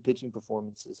his 2 pitching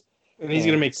performances. And he's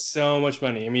going to make so much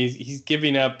money. I mean, he's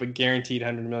giving up a guaranteed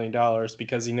 $100 million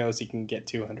because he knows he can get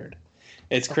 200.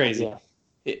 It's crazy.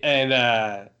 Yeah.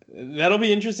 And that'll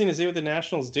be interesting to see what the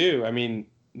Nationals do. I mean,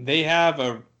 they have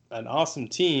an awesome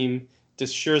team.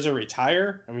 Does Scherzer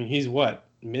retire? I mean, he's what,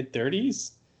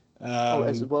 mid-30s?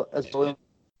 As well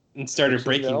and started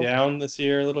breaking down this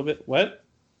year a little bit. What?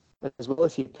 As well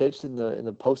as he pitched in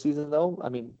the postseason, though. I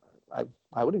mean,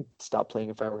 I wouldn't stop playing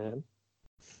if I were him.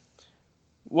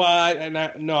 Well,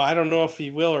 I don't know if he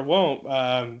will or won't.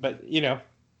 But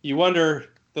you wonder,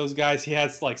 those guys, he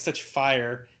has like such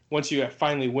fire. Once you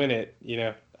finally win it,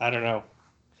 I don't know.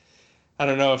 I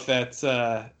don't know if that's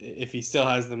if he still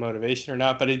has the motivation or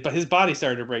not. But his body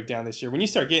started to break down this year. When you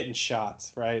start getting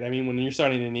shots, right? I mean, when you're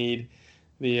starting to need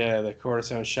the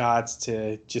cortisone shots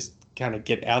to just kind of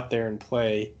get out there and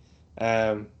play,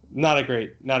 not a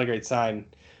great sign.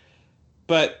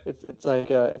 But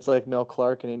it's like Mel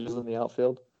Clark and Angels in the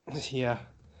Outfield. Yeah,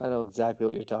 I know exactly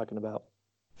what you're talking about.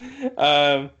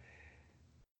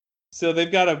 So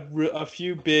they've got a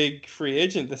few big free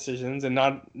agent decisions, and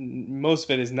most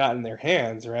of it is not in their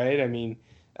hands, right? I mean,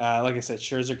 like I said,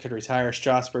 Scherzer could retire.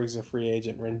 Strasburg's a free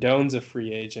agent. Rendon's a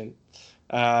free agent.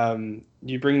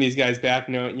 You bring these guys back,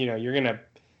 you're gonna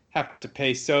have to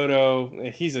pay Soto.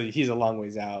 He's a long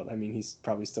ways out. I mean, he's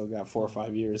probably still got 4 or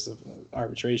 5 years of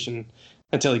arbitration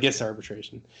until he gets to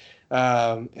arbitration.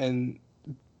 But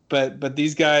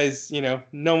these guys,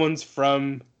 no one's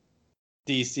from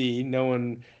DC. No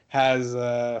one has,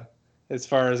 as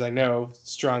far as I know,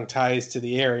 strong ties to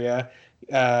the area.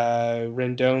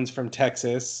 Rendon's from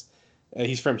Texas.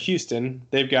 He's from Houston.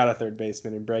 They've got a third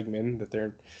baseman in Bregman that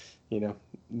they're,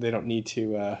 they don't need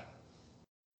to.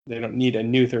 They don't need a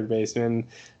new third baseman.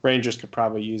 Rangers could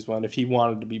probably use one if he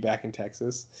wanted to be back in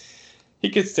Texas. He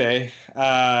could stay.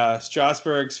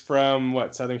 Strasburg's from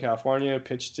Southern California,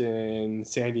 pitched in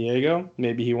San Diego.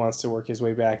 Maybe he wants to work his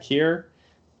way back here.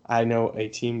 I know a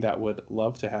team that would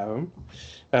love to have him.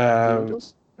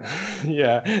 Angels?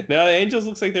 Yeah. Now the Angels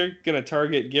looks like they're going to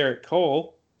target Garrett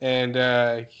Cole,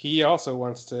 and he also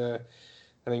wants to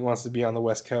be on the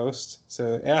West Coast.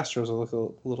 So the Astros will look a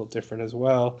little different as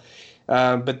well.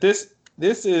 But this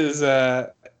is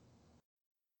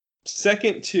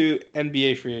second to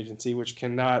NBA free agency, which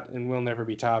cannot and will never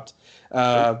be topped.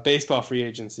 Baseball free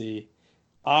agency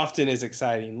often is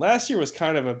exciting. Last year was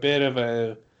kind of a bit of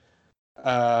a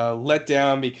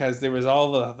letdown because there was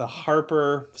all the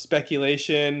Harper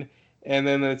speculation, and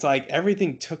then it's like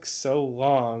everything took so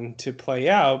long to play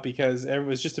out because it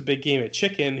was just a big game of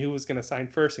chicken who was going to sign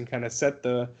first and kind of set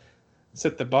the bar.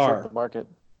 Set the market.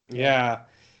 Yeah.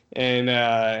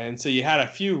 And so you had a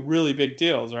few really big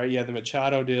deals, right? You had the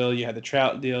Machado deal, you had the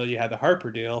Trout deal, you had the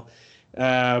Harper deal,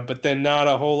 but then not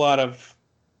a whole lot of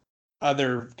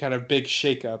other kind of big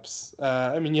shakeups.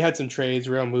 I mean, you had some trades.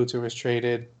 Real Muto was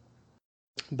traded,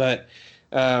 but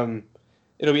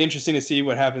it'll be interesting to see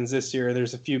what happens this year.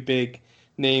 There's a few big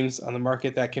names on the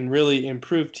market that can really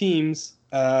improve teams,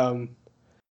 and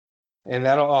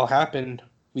that'll all happen,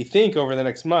 we think, over the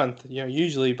next month.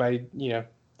 Usually by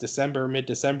December,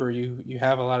 mid-December, you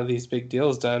have a lot of these big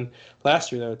deals done.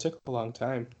 Last year, though, it took a long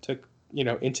time. It took,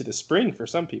 into the spring for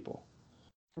some people.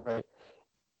 Right.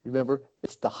 Remember,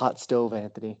 it's the hot stove,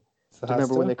 Anthony. Do you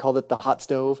remember when they called it the hot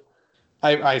stove?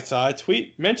 I saw a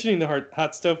tweet mentioning the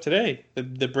hot stove today.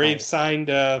 The Braves signed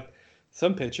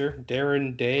some pitcher,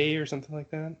 Darren Day or something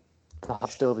like that. The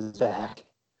hot stove is back.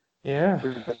 Yeah.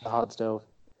 The hot stove.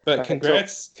 But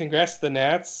congrats to the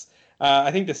Nats.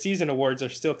 I think the season awards are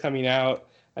still coming out.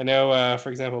 I know, for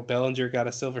example, Bellinger got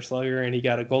a Silver Slugger and he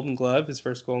got a Golden Glove, his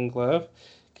first Golden Glove.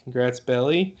 Congrats,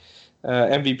 Belly.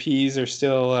 MVPs are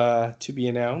still to be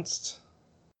announced.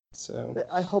 So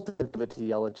I hope they give it to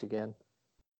Yelich again.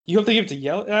 You hope they give it to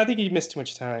Yelich? I think he missed too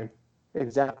much time.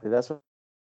 Exactly. That's what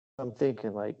I'm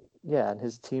thinking. And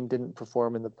his team didn't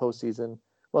perform in the postseason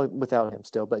Well, without him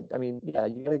still, but I mean, yeah,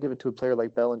 you got to give it to a player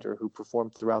like Bellinger who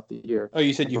performed throughout the year Oh,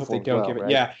 you said and you hope they performed don't well, give it.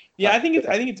 right? Yeah, yeah. Yeah,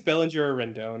 I think it's Bellinger or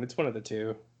Rendon. It's one of the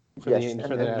two yes, for the and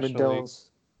National League. Rendon's,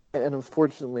 and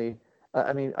unfortunately,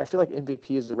 I mean, I feel like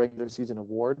MVP is a regular season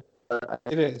award. I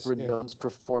It think is. Yeah. Rendon's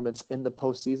performance in the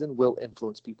postseason will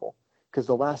influence people because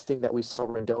the last thing that we saw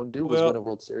Rendon do was win a Well,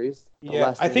 World Series. The yeah.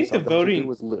 last thing we saw Bellinger do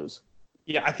was lose.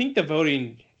 Yeah, I think the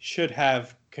voting should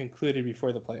have concluded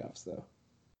before the playoffs, though.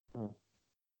 Hmm.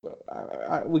 Well,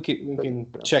 we But can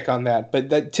check on that, but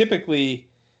that typically,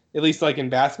 at least like in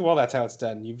basketball, that's how it's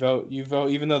done. You vote,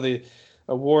 even though the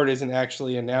award isn't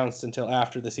actually announced until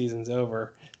after the season's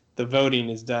over. The voting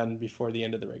is done before the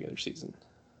end of the regular season,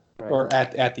 right, or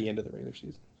at the end of the regular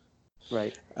season.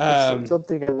 right. Um,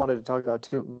 Something I wanted to talk about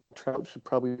too. Trout should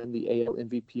probably win the AL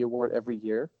MVP award every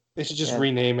year. they should just And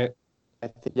rename it. I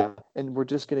think, yeah, and we're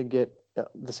just gonna get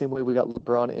the same way we got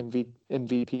LeBron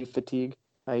MVP fatigue.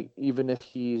 Like even if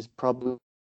he's probably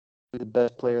the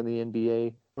best player in the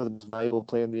NBA or the most valuable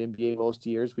player in the NBA most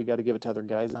years, we got to give it to other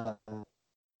guys.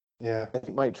 Yeah. I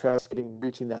think Mike Trout's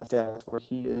reaching that status where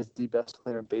he is the best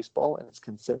player in baseball, and it's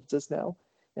consensus now.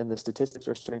 And the statistics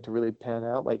are starting to really pan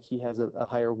out. Like he has a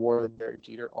higher WAR than Derek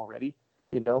Jeter already,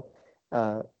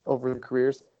 over the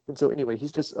careers. And so anyway,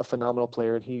 he's just a phenomenal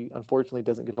player, and he unfortunately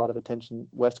doesn't get a lot of attention.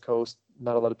 West Coast,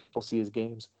 not a lot of people see his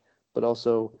games, but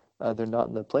also they're not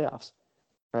in the playoffs,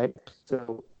 right?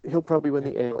 So he'll probably win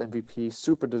the AL MVP.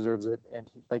 Super deserves it, and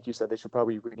like you said, they should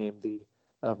probably rename the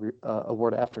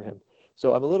award after him.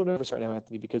 So I'm a little nervous right now,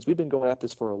 Anthony, because we've been going at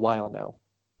this for a while now,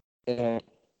 and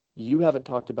you haven't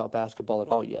talked about basketball at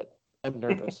all yet. I'm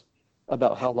nervous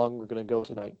about how long we're going to go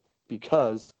tonight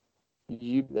because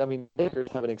Lakers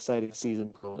have an exciting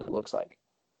season. It looks like.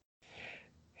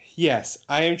 Yes,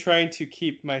 I am trying to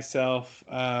keep myself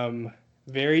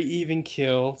very even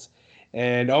killed.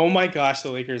 And oh my gosh,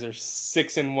 the Lakers are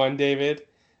 6-1, David.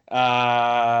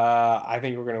 I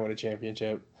think we're going to win a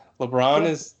championship. LeBron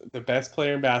is the best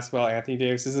player in basketball. Anthony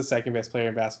Davis is the second best player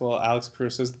in basketball. Alex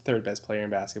Caruso is the third best player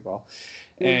in basketball.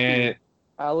 And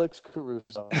Alex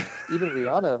Caruso, even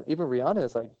Rihanna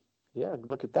is like, yeah,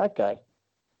 look at that guy.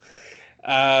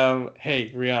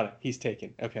 Hey, Rihanna, he's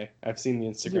taken. Okay, I've seen the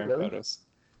Instagram really? photos.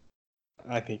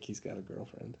 I think he's got a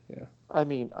girlfriend. Yeah. I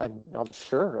mean, I'm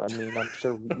sure. I'm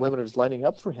sure women are lining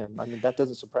up for him. I mean, that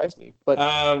doesn't surprise me. But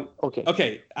okay.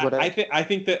 Okay. I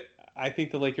think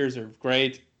the Lakers are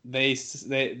great. They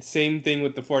same thing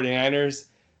with the 49ers.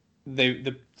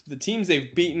 The teams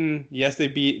they've beaten, yes, they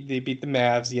beat the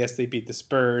Mavs, yes, they beat the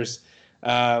Spurs.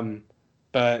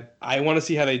 But I want to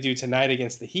see how they do tonight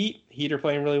against the Heat. Heat are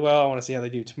playing really well. I want to see how they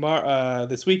do tomorrow,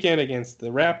 this weekend against the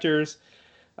Raptors.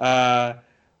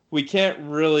 We can't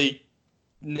really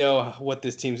know what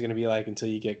this team's going to be like until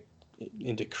you get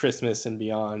into Christmas and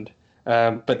beyond.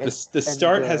 But the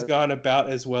start has gone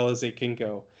about as well as it can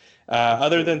go.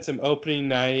 Other than some an opening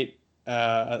night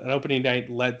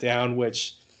letdown,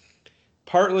 which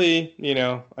partly,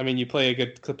 you play a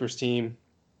good Clippers team.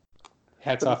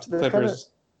 Hats off to the Clippers.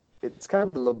 It's kind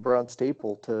of the LeBron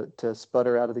staple to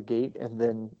sputter out of the gate and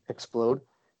then explode.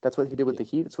 That's what he did with the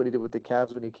Heat. That's what he did with the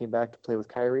Cavs when he came back to play with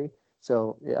Kyrie.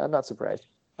 So, yeah, I'm not surprised.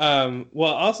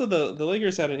 Well, also the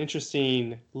Lakers had an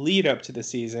interesting lead up to the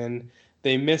season.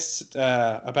 They missed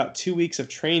about 2 weeks of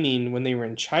training when they were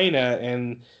in China,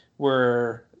 and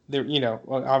were there.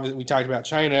 Obviously we talked about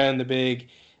China and the big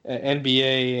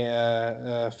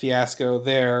NBA fiasco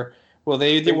there. Well,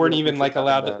 they weren't even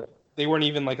allowed to. They weren't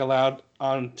even allowed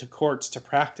onto courts to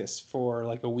practice for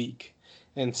like a week,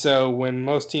 and so when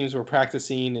most teams were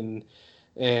practicing and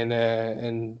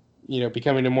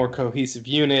becoming a more cohesive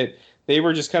unit, they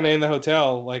were just kind of in the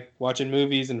hotel, like watching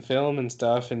movies and film and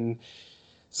stuff, and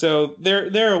so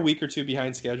they're a week or two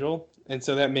behind schedule, and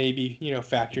so that may be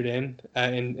factored in,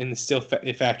 and still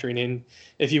factoring in.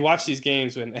 If you watch these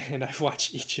games, and I've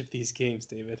watched each of these games,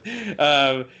 David,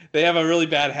 they have a really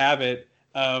bad habit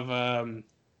of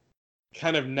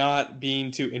kind of not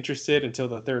being too interested until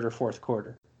the third or fourth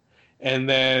quarter, and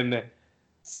then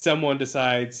someone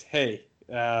decides, hey,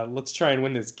 let's try and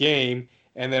win this game,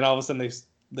 and then all of a sudden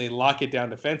they lock it down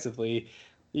defensively.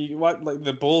 You watch like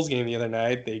the Bulls game the other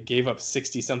night, they gave up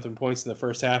 60-something points in the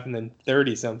first half and then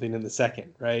 30-something in the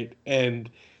second, right? And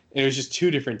it was just two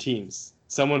different teams.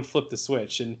 Someone flipped the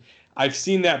switch, and I've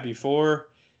seen that before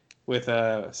with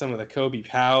some of the Kobe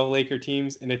Powell Laker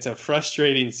teams, and it's a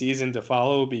frustrating season to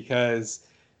follow because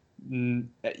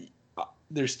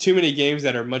there's too many games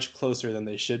that are much closer than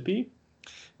they should be.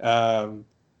 And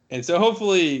so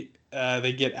hopefully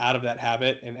they get out of that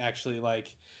habit and actually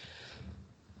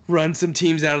run some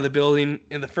teams out of the building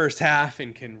in the first half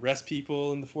and can rest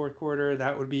people in the fourth quarter,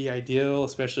 that would be ideal,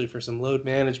 especially for some load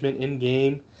management in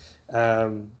game.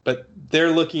 But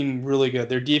they're looking really good.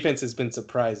 Their defense has been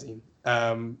surprising.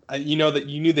 You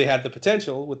knew they had the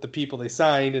potential with the people they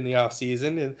signed in the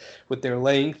offseason and with their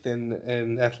length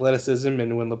and athleticism.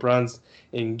 And when LeBron's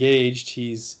engaged,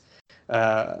 he's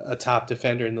a top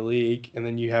defender in the league. And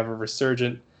then you have a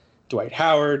resurgent Dwight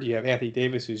Howard. You have Anthony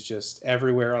Davis, who's just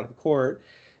everywhere on the court.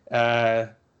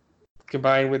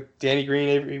 Combined with Danny Green,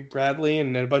 Avery Bradley,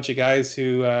 and a bunch of guys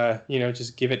who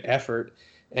just give it effort,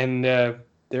 and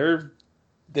they're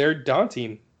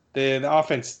daunting. The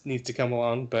offense needs to come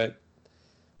along, but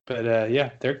yeah,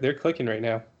 they're clicking right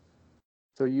now.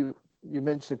 So you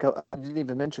mentioned, I didn't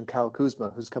even mention Kyle Kuzma,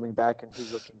 who's coming back and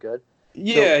he's looking good.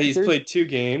 Yeah, so he's played 2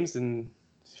 games and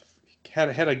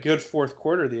had a good fourth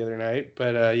quarter the other night,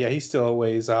 but yeah, he's still a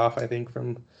ways off, I think,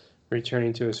 from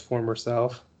returning to his former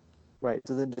self. Right.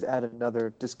 So then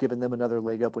just giving them another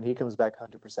leg up when he comes back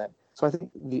 100%. So I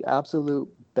think the absolute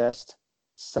best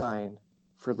sign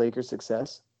for Lakers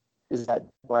success is that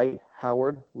Dwight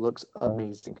Howard looks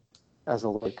amazing as a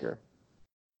Laker.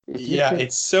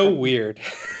 It's so weird.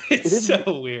 It's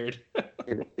so weird.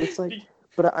 It's like,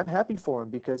 but I'm happy for him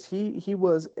because he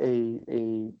was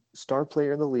a star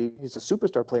player in the league. He's a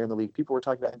superstar player in the league. People were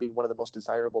talking about him being one of the most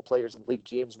desirable players in the league.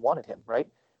 GMs wanted him, right?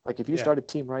 Like, if you start a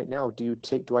team right now, do you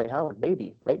take Dwight Howard?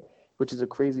 Maybe, right? Which is a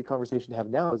crazy conversation to have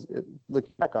now, looking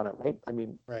back on it, right? I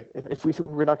mean, right. If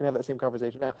we're not going to have that same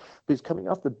conversation now. But he's coming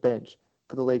off the bench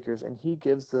for the Lakers, and he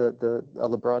gives the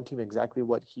LeBron team exactly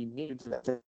what he needs in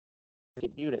that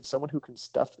unit. Someone who can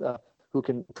who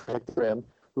can protect the rim,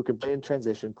 who can play in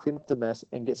transition, clean up the mess,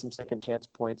 and get some second chance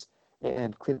points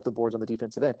and clean up the boards on the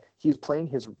defensive end. He's playing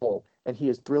his role, and he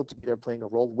is thrilled to be there playing a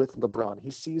role with LeBron. He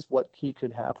sees what he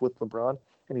could have with LeBron,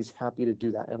 and he's happy to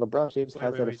do that. And LeBron James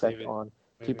has that effect David. On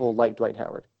people like Dwight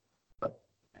Howard.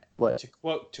 What?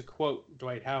 To quote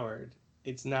Dwight Howard,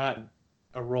 it's not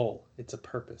a role, it's a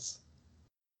purpose.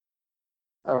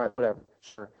 All right, whatever.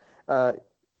 Sure.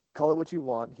 Call it what you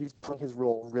want. He's playing his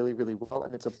role really, really well,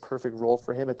 and it's a perfect role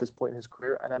for him at this point in his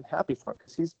career, and I'm happy for him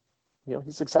because he's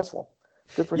successful.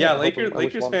 Good for him. Yeah,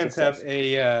 Lakers fans have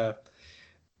a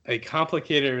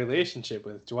complicated relationship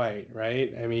with Dwight,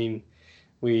 right? I mean,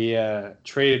 we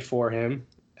traded for him.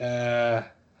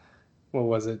 What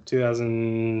was it?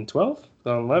 2012,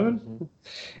 2011, mm-hmm.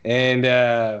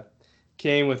 And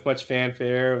came with much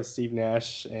fanfare with Steve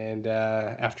Nash, and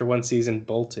after one season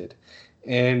bolted,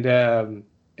 and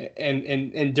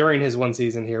during his one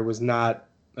season here was not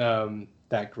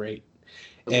that great,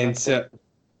 and so.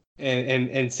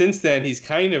 And since then he's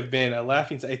kind of been a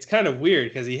laughing stock. It's kind of weird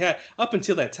because he had up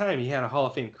until that time he had a Hall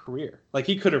of Fame career. Like,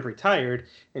 he could have retired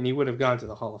and he would have gone to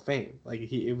the Hall of Fame. Like,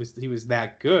 he was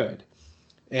that good.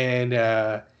 And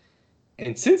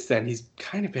since then he's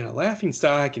kind of been a laughing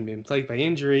stock and been plagued by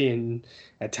injury and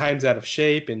at times out of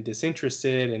shape and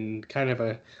disinterested and kind of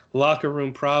a locker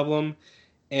room problem.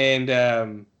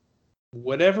 And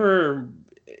whatever.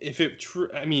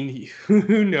 I mean,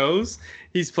 who knows?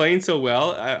 He's playing so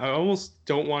well. I almost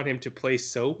don't want him to play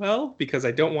so well because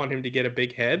I don't want him to get a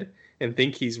big head and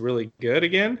think he's really good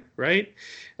again, right?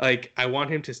 Like, I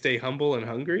want him to stay humble and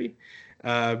hungry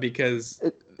because...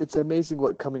 It's amazing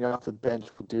what coming off the bench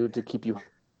will do to keep you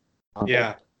humble.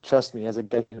 Yeah. Trust me, as a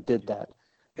guy who did that,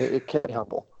 it kept me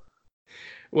humble.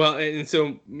 Well, and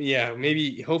so, yeah,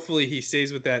 hopefully he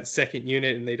stays with that second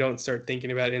unit and they don't start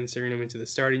thinking about inserting him into the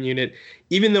starting unit,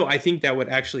 even though I think that would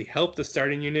actually help the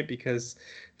starting unit because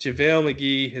JaVale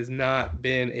McGee has not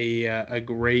been a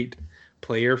great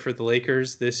player for the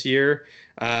Lakers this year.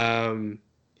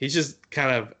 He's just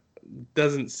kind of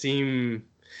doesn't seem...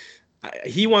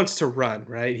 He wants to run,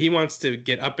 right? He wants to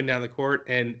get up and down the court,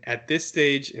 and at this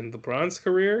stage in LeBron's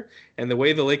career and the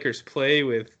way the Lakers play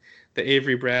with the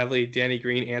Avery Bradley, Danny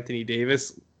Green, Anthony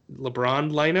Davis, LeBron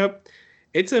lineup,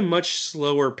 it's a much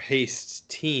slower paced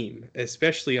team,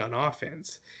 especially on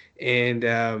offense. And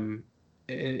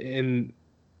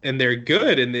they're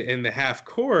good in the half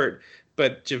court,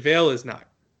 but JaVale is not.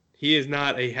 He is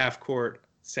not a half court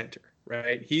center,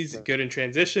 right? He's good in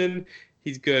transition.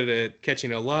 He's good at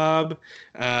catching a lob.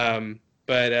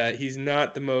 But he's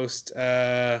not the most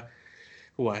high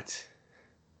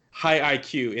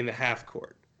IQ in the half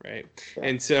court. Right. Yeah.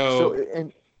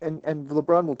 And and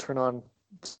LeBron will turn on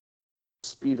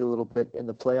speed a little bit in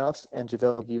the playoffs, and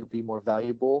JaVale will be more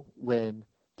valuable when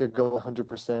they're going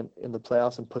 100% in the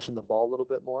playoffs and pushing the ball a little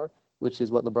bit more, which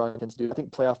is what LeBron tends to do. I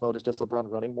think playoff mode is just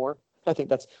LeBron running more. I think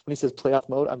that's when he says playoff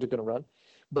mode, I'm just going to run.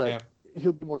 But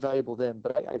he'll be more valuable then.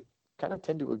 But I kind of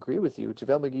tend to agree with you.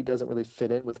 JaVale McGee doesn't really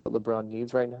fit in with what LeBron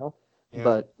needs right now. Yeah.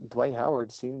 But Dwight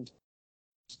Howard seems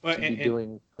Well, to be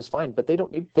doing just fine. But they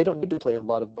don't need to play a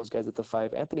lot of those guys at the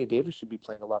 5. Anthony Davis should be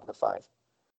playing a lot of the 5.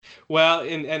 Well,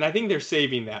 and I think they're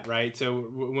saving that, right? So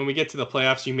when we get to the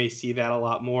playoffs, you may see that a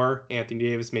lot more. Anthony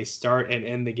Davis may start and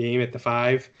end the game at the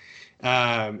 5,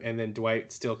 and then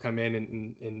Dwight still come in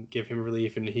and give him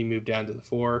relief, and he moved down to the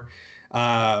 4.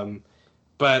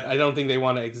 But I don't think they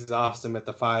want to exhaust him at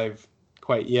the 5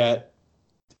 quite yet.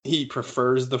 He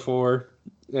prefers the 4,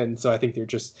 and so I think they're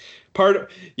just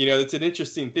it's an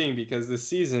interesting thing because this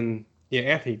season,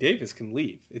 Anthony Davis can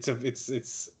leave. It's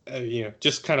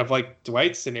just kind of like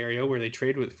Dwight's scenario where they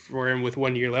trade for him with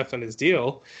 1 year left on his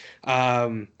deal.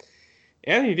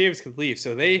 Anthony Davis could leave,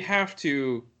 so they have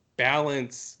to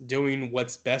balance doing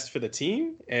what's best for the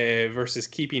team versus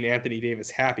keeping Anthony Davis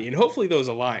happy, and hopefully those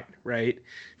align, right?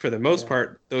 For the most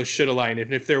part, those should align.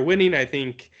 And if they're winning, I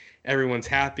think everyone's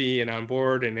happy and on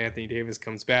board, and Anthony Davis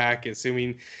comes back,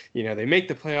 assuming they make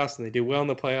the playoffs and they do well in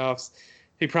the playoffs.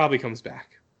 He probably comes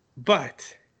back.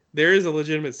 But there is a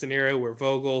legitimate scenario where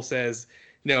Vogel says,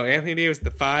 no, Anthony Davis at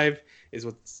the 5 is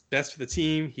what's best for the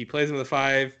team. He plays him at the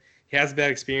 5. He has a bad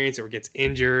experience or gets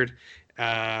injured.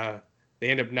 They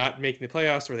end up not making the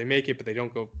playoffs, or they make it, but they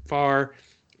don't go far.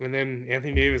 And then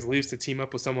Anthony Davis leaves to team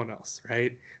up with someone else,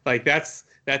 right? Like that's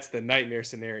the nightmare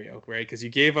scenario, right? Because you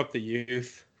gave up the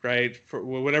youth, right? For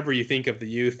whatever you think of the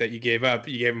youth that you gave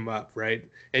them up, right?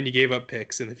 And you gave up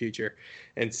picks in the future.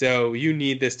 And so you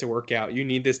need this to work out. You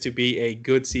need this to be a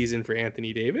good season for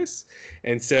Anthony Davis.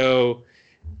 And so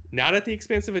not at the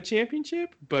expense of a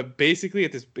championship, but basically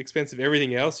at the expense of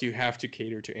everything else, you have to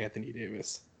cater to Anthony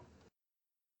Davis.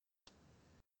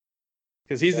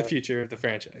 Because he's the future of the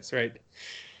franchise, right?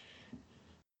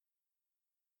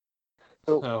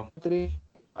 So, Anthony,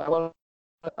 I want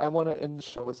to end the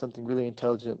show with something really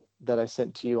intelligent that I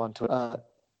sent to you on Twitter.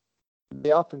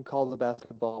 They often call the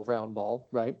basketball round ball,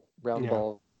 right? Round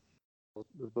ball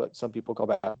is what some people call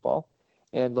basketball.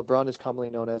 And LeBron is commonly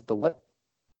known as the what?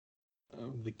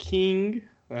 The king.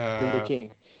 The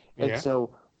king. And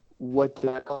so what do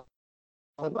I call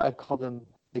him? I call him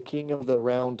the king of the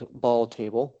round ball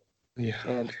table. Yeah.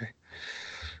 And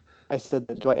I said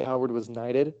that Dwight Howard was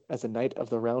knighted as a knight of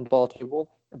the round ball table,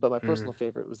 but my personal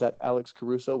favorite was that Alex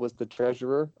Caruso was the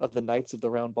treasurer of the Knights of the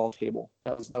Round Ball Table.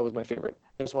 That was my favorite.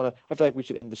 I feel like we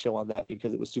should end the show on that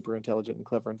because it was super intelligent and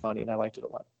clever and funny, and I liked it a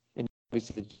lot. And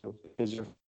obviously, because you're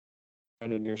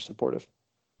friend and you're supportive,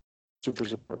 super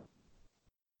supportive.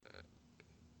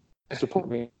 Support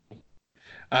me.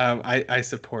 I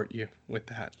support you with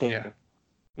that. Thank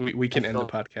you. We can end the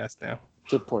podcast now.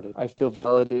 Supported. I feel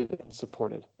validated and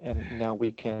supported, and now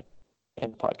we can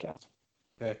end the podcast.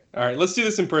 Okay. All right. Let's do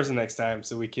this in person next time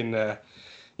so we can,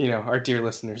 our dear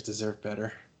listeners deserve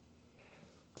better.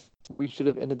 We should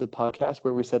have ended the podcast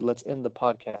where we said, let's end the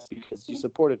podcast because you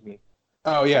supported me.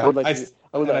 Oh, yeah.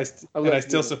 I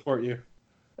still support you.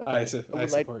 I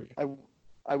support you.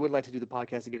 I would like to do the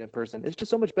podcast again in person. It's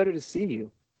just so much better to see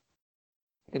you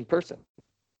in person.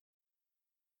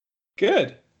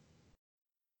 Good.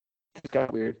 It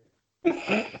got weird. All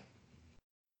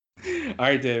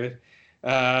right, David.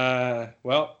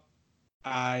 Well,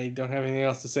 I don't have anything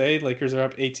else to say. Lakers are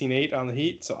up 18-8 on the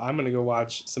Heat, so I'm going to go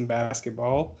watch some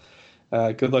basketball.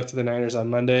 Good luck to the Niners on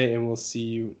Monday, and we'll see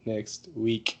you next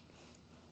week.